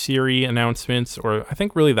like the Siri announcements, or I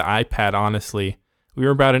think really the iPad, honestly, we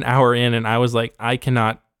were about an hour in and I was like, I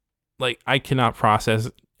cannot process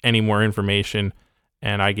any more information.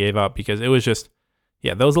 And I gave up because it was just,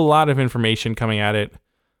 there was a lot of information coming at it.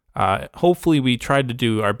 Hopefully we tried to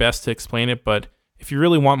do our best to explain it, but if you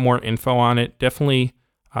really want more info on it, definitely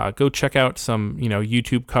go check out some,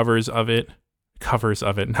 YouTube covers of it,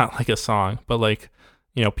 not like a song, but like,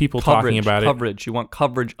 people talking about it. You want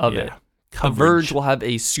coverage of it. The Verge will have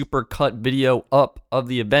a super cut video up of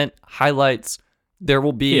the event, highlights. There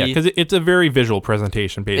will be... Yeah, because it's a very visual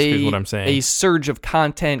presentation, basically, is what I'm saying. A surge of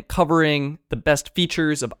content covering the best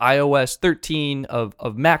features of iOS 13, of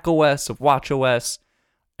macOS, of watchOS,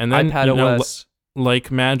 and then, iPadOS.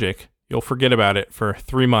 Like magic, you'll forget about it for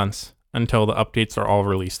 3 months until the updates are all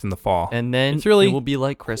released in the fall. And then it will be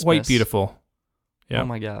like Christmas. Quite beautiful. Yeah. Oh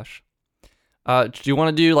my gosh. Do you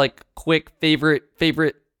want to do like quick favorite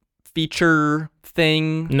feature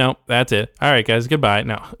thing? No, that's it. All right, guys, goodbye.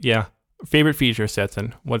 No, yeah. Favorite feature,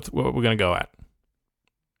 Stetson. What we're going to go at?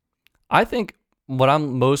 I think what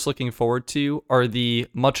I'm most looking forward to are the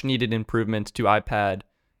much needed improvements to iPad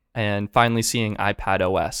and finally seeing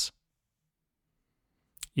iPadOS.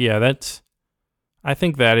 Yeah, I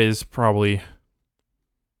think that is probably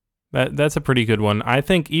that's a pretty good one. I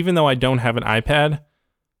think even though I don't have an iPad,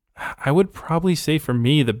 I would probably say for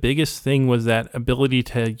me, the biggest thing was that ability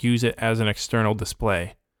to use it as an external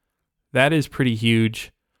display. That is pretty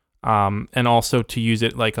huge. And also to use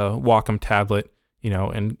it like a Wacom tablet,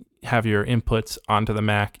 and have your inputs onto the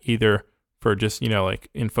Mac, either for just, like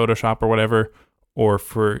in Photoshop or whatever, or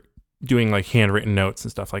for doing like handwritten notes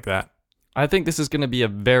and stuff like that. I think this is going to be a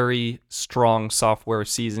very strong software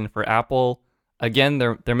season for Apple. Again,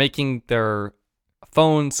 they're making their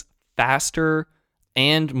phones faster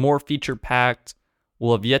and more feature packed.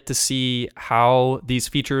 We'll have yet to see how these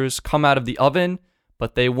features come out of the oven,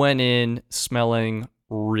 but they went in smelling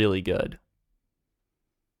really good.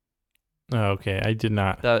 Okay, I did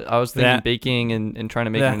not. I was thinking baking and trying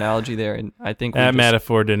to make an analogy there, and I think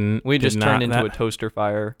metaphor didn't. We just turned into a toaster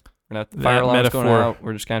fire. We're not, fire alarm's going out.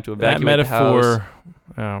 We're just going to evacuate the house.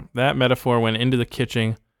 That metaphor went into the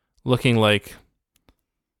kitchen, looking like.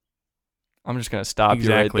 I'm just going to stop you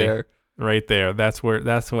right there. Right there. That's what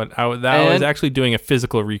I was actually doing a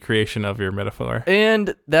physical recreation of your metaphor.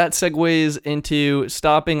 And that segues into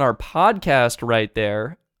stopping our podcast right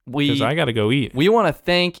there. Because I got to go eat. We want to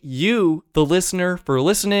thank you, the listener, for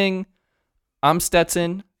listening. I'm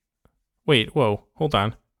Stetson. Wait, whoa, hold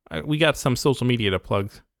on. We got some social media to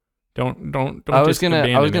plug. Don't. I was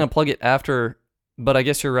gonna plug it after, but I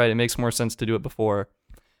guess you're right. It makes more sense to do it before.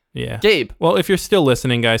 Yeah. Gabe. Well, if you're still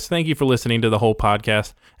listening, guys, thank you for listening to the whole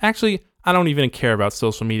podcast. Actually, I don't even care about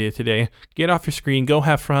social media today. Get off your screen. Go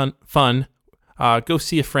have fun. Go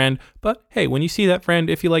see a friend. But hey, when you see that friend,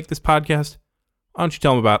 if you like this podcast, why don't you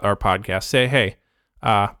tell them about our podcast? Say, hey,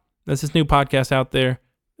 there's this new podcast out there.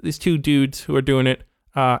 These two dudes who are doing it.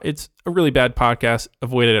 It's a really bad podcast.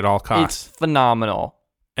 Avoid it at all costs. It's phenomenal.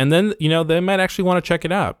 And then, they might actually want to check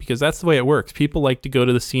it out because that's the way it works. People like to go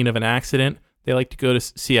to the scene of an accident. They like to go to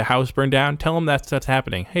see a house burn down. Tell them that's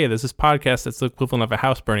happening. Hey, there's this podcast that's the equivalent of a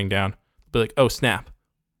house burning down. Be like, oh, snap.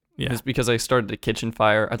 Yeah. It's because I started a kitchen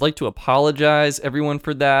fire. I'd like to apologize, everyone,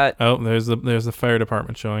 for that. Oh, there's the fire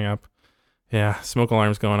department showing up. Yeah, smoke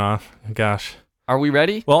alarm's going off. Gosh. Are we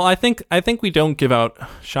ready? Well, I think we don't give out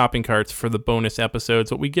shopping carts for the bonus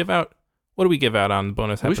episodes. What do we give out on the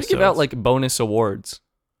bonus episodes? We should give out like bonus awards.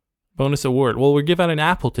 Bonus award. Well, we give out an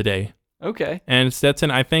apple today. Okay. And Stetson,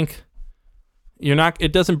 I think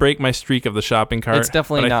it doesn't break my streak of the shopping cart. It's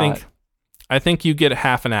definitely not. I think you get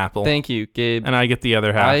half an apple. Thank you, Gabe. And I get the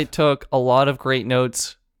other half. I took a lot of great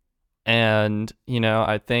notes, and,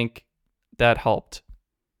 I think that helped.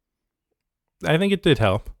 I think it did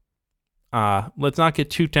help. Let's not get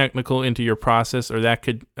too technical into your process, or I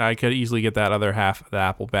could easily get that other half of the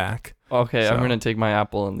apple back. Okay, so. I'm going to take my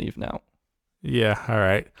apple and leave now. Yeah, all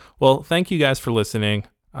right. Well, thank you guys for listening.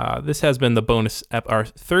 This has been our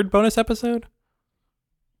third bonus episode?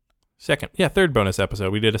 Third bonus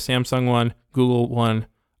episode. We did a Samsung one, Google one,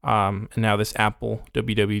 and now this Apple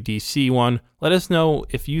WWDC one. Let us know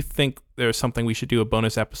if you think there's something we should do a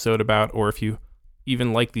bonus episode about, or if you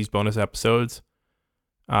even like these bonus episodes.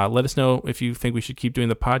 Let us know if you think we should keep doing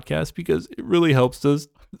the podcast, because it really helps us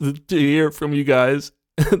to hear from you guys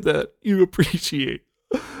that you appreciate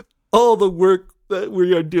all the work that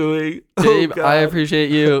we are doing. Dave, God. I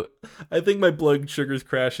appreciate you. I think my blood sugar's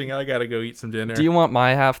crashing. I gotta go eat some dinner. Do you want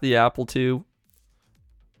my half of the apple too?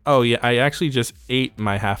 Oh yeah, I actually just ate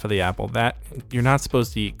my half of the apple. That you're not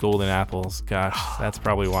supposed to eat golden apples. Gosh, that's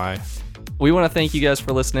probably why. We want to thank you guys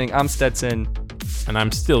for listening. I'm Stetson. And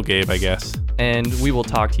I'm still Gabe, I guess. And we will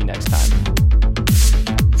talk to you next time.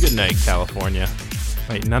 Good night, California.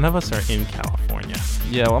 Wait, none of us are in California.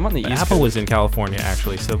 Yeah, well, I'm on the The East apple Coast. was in California,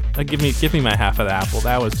 actually. So give me my half of the apple.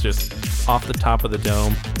 That was just off the top of the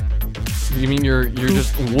dome. You mean you're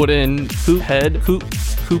just wooden head?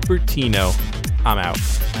 Cupertino. I'm out.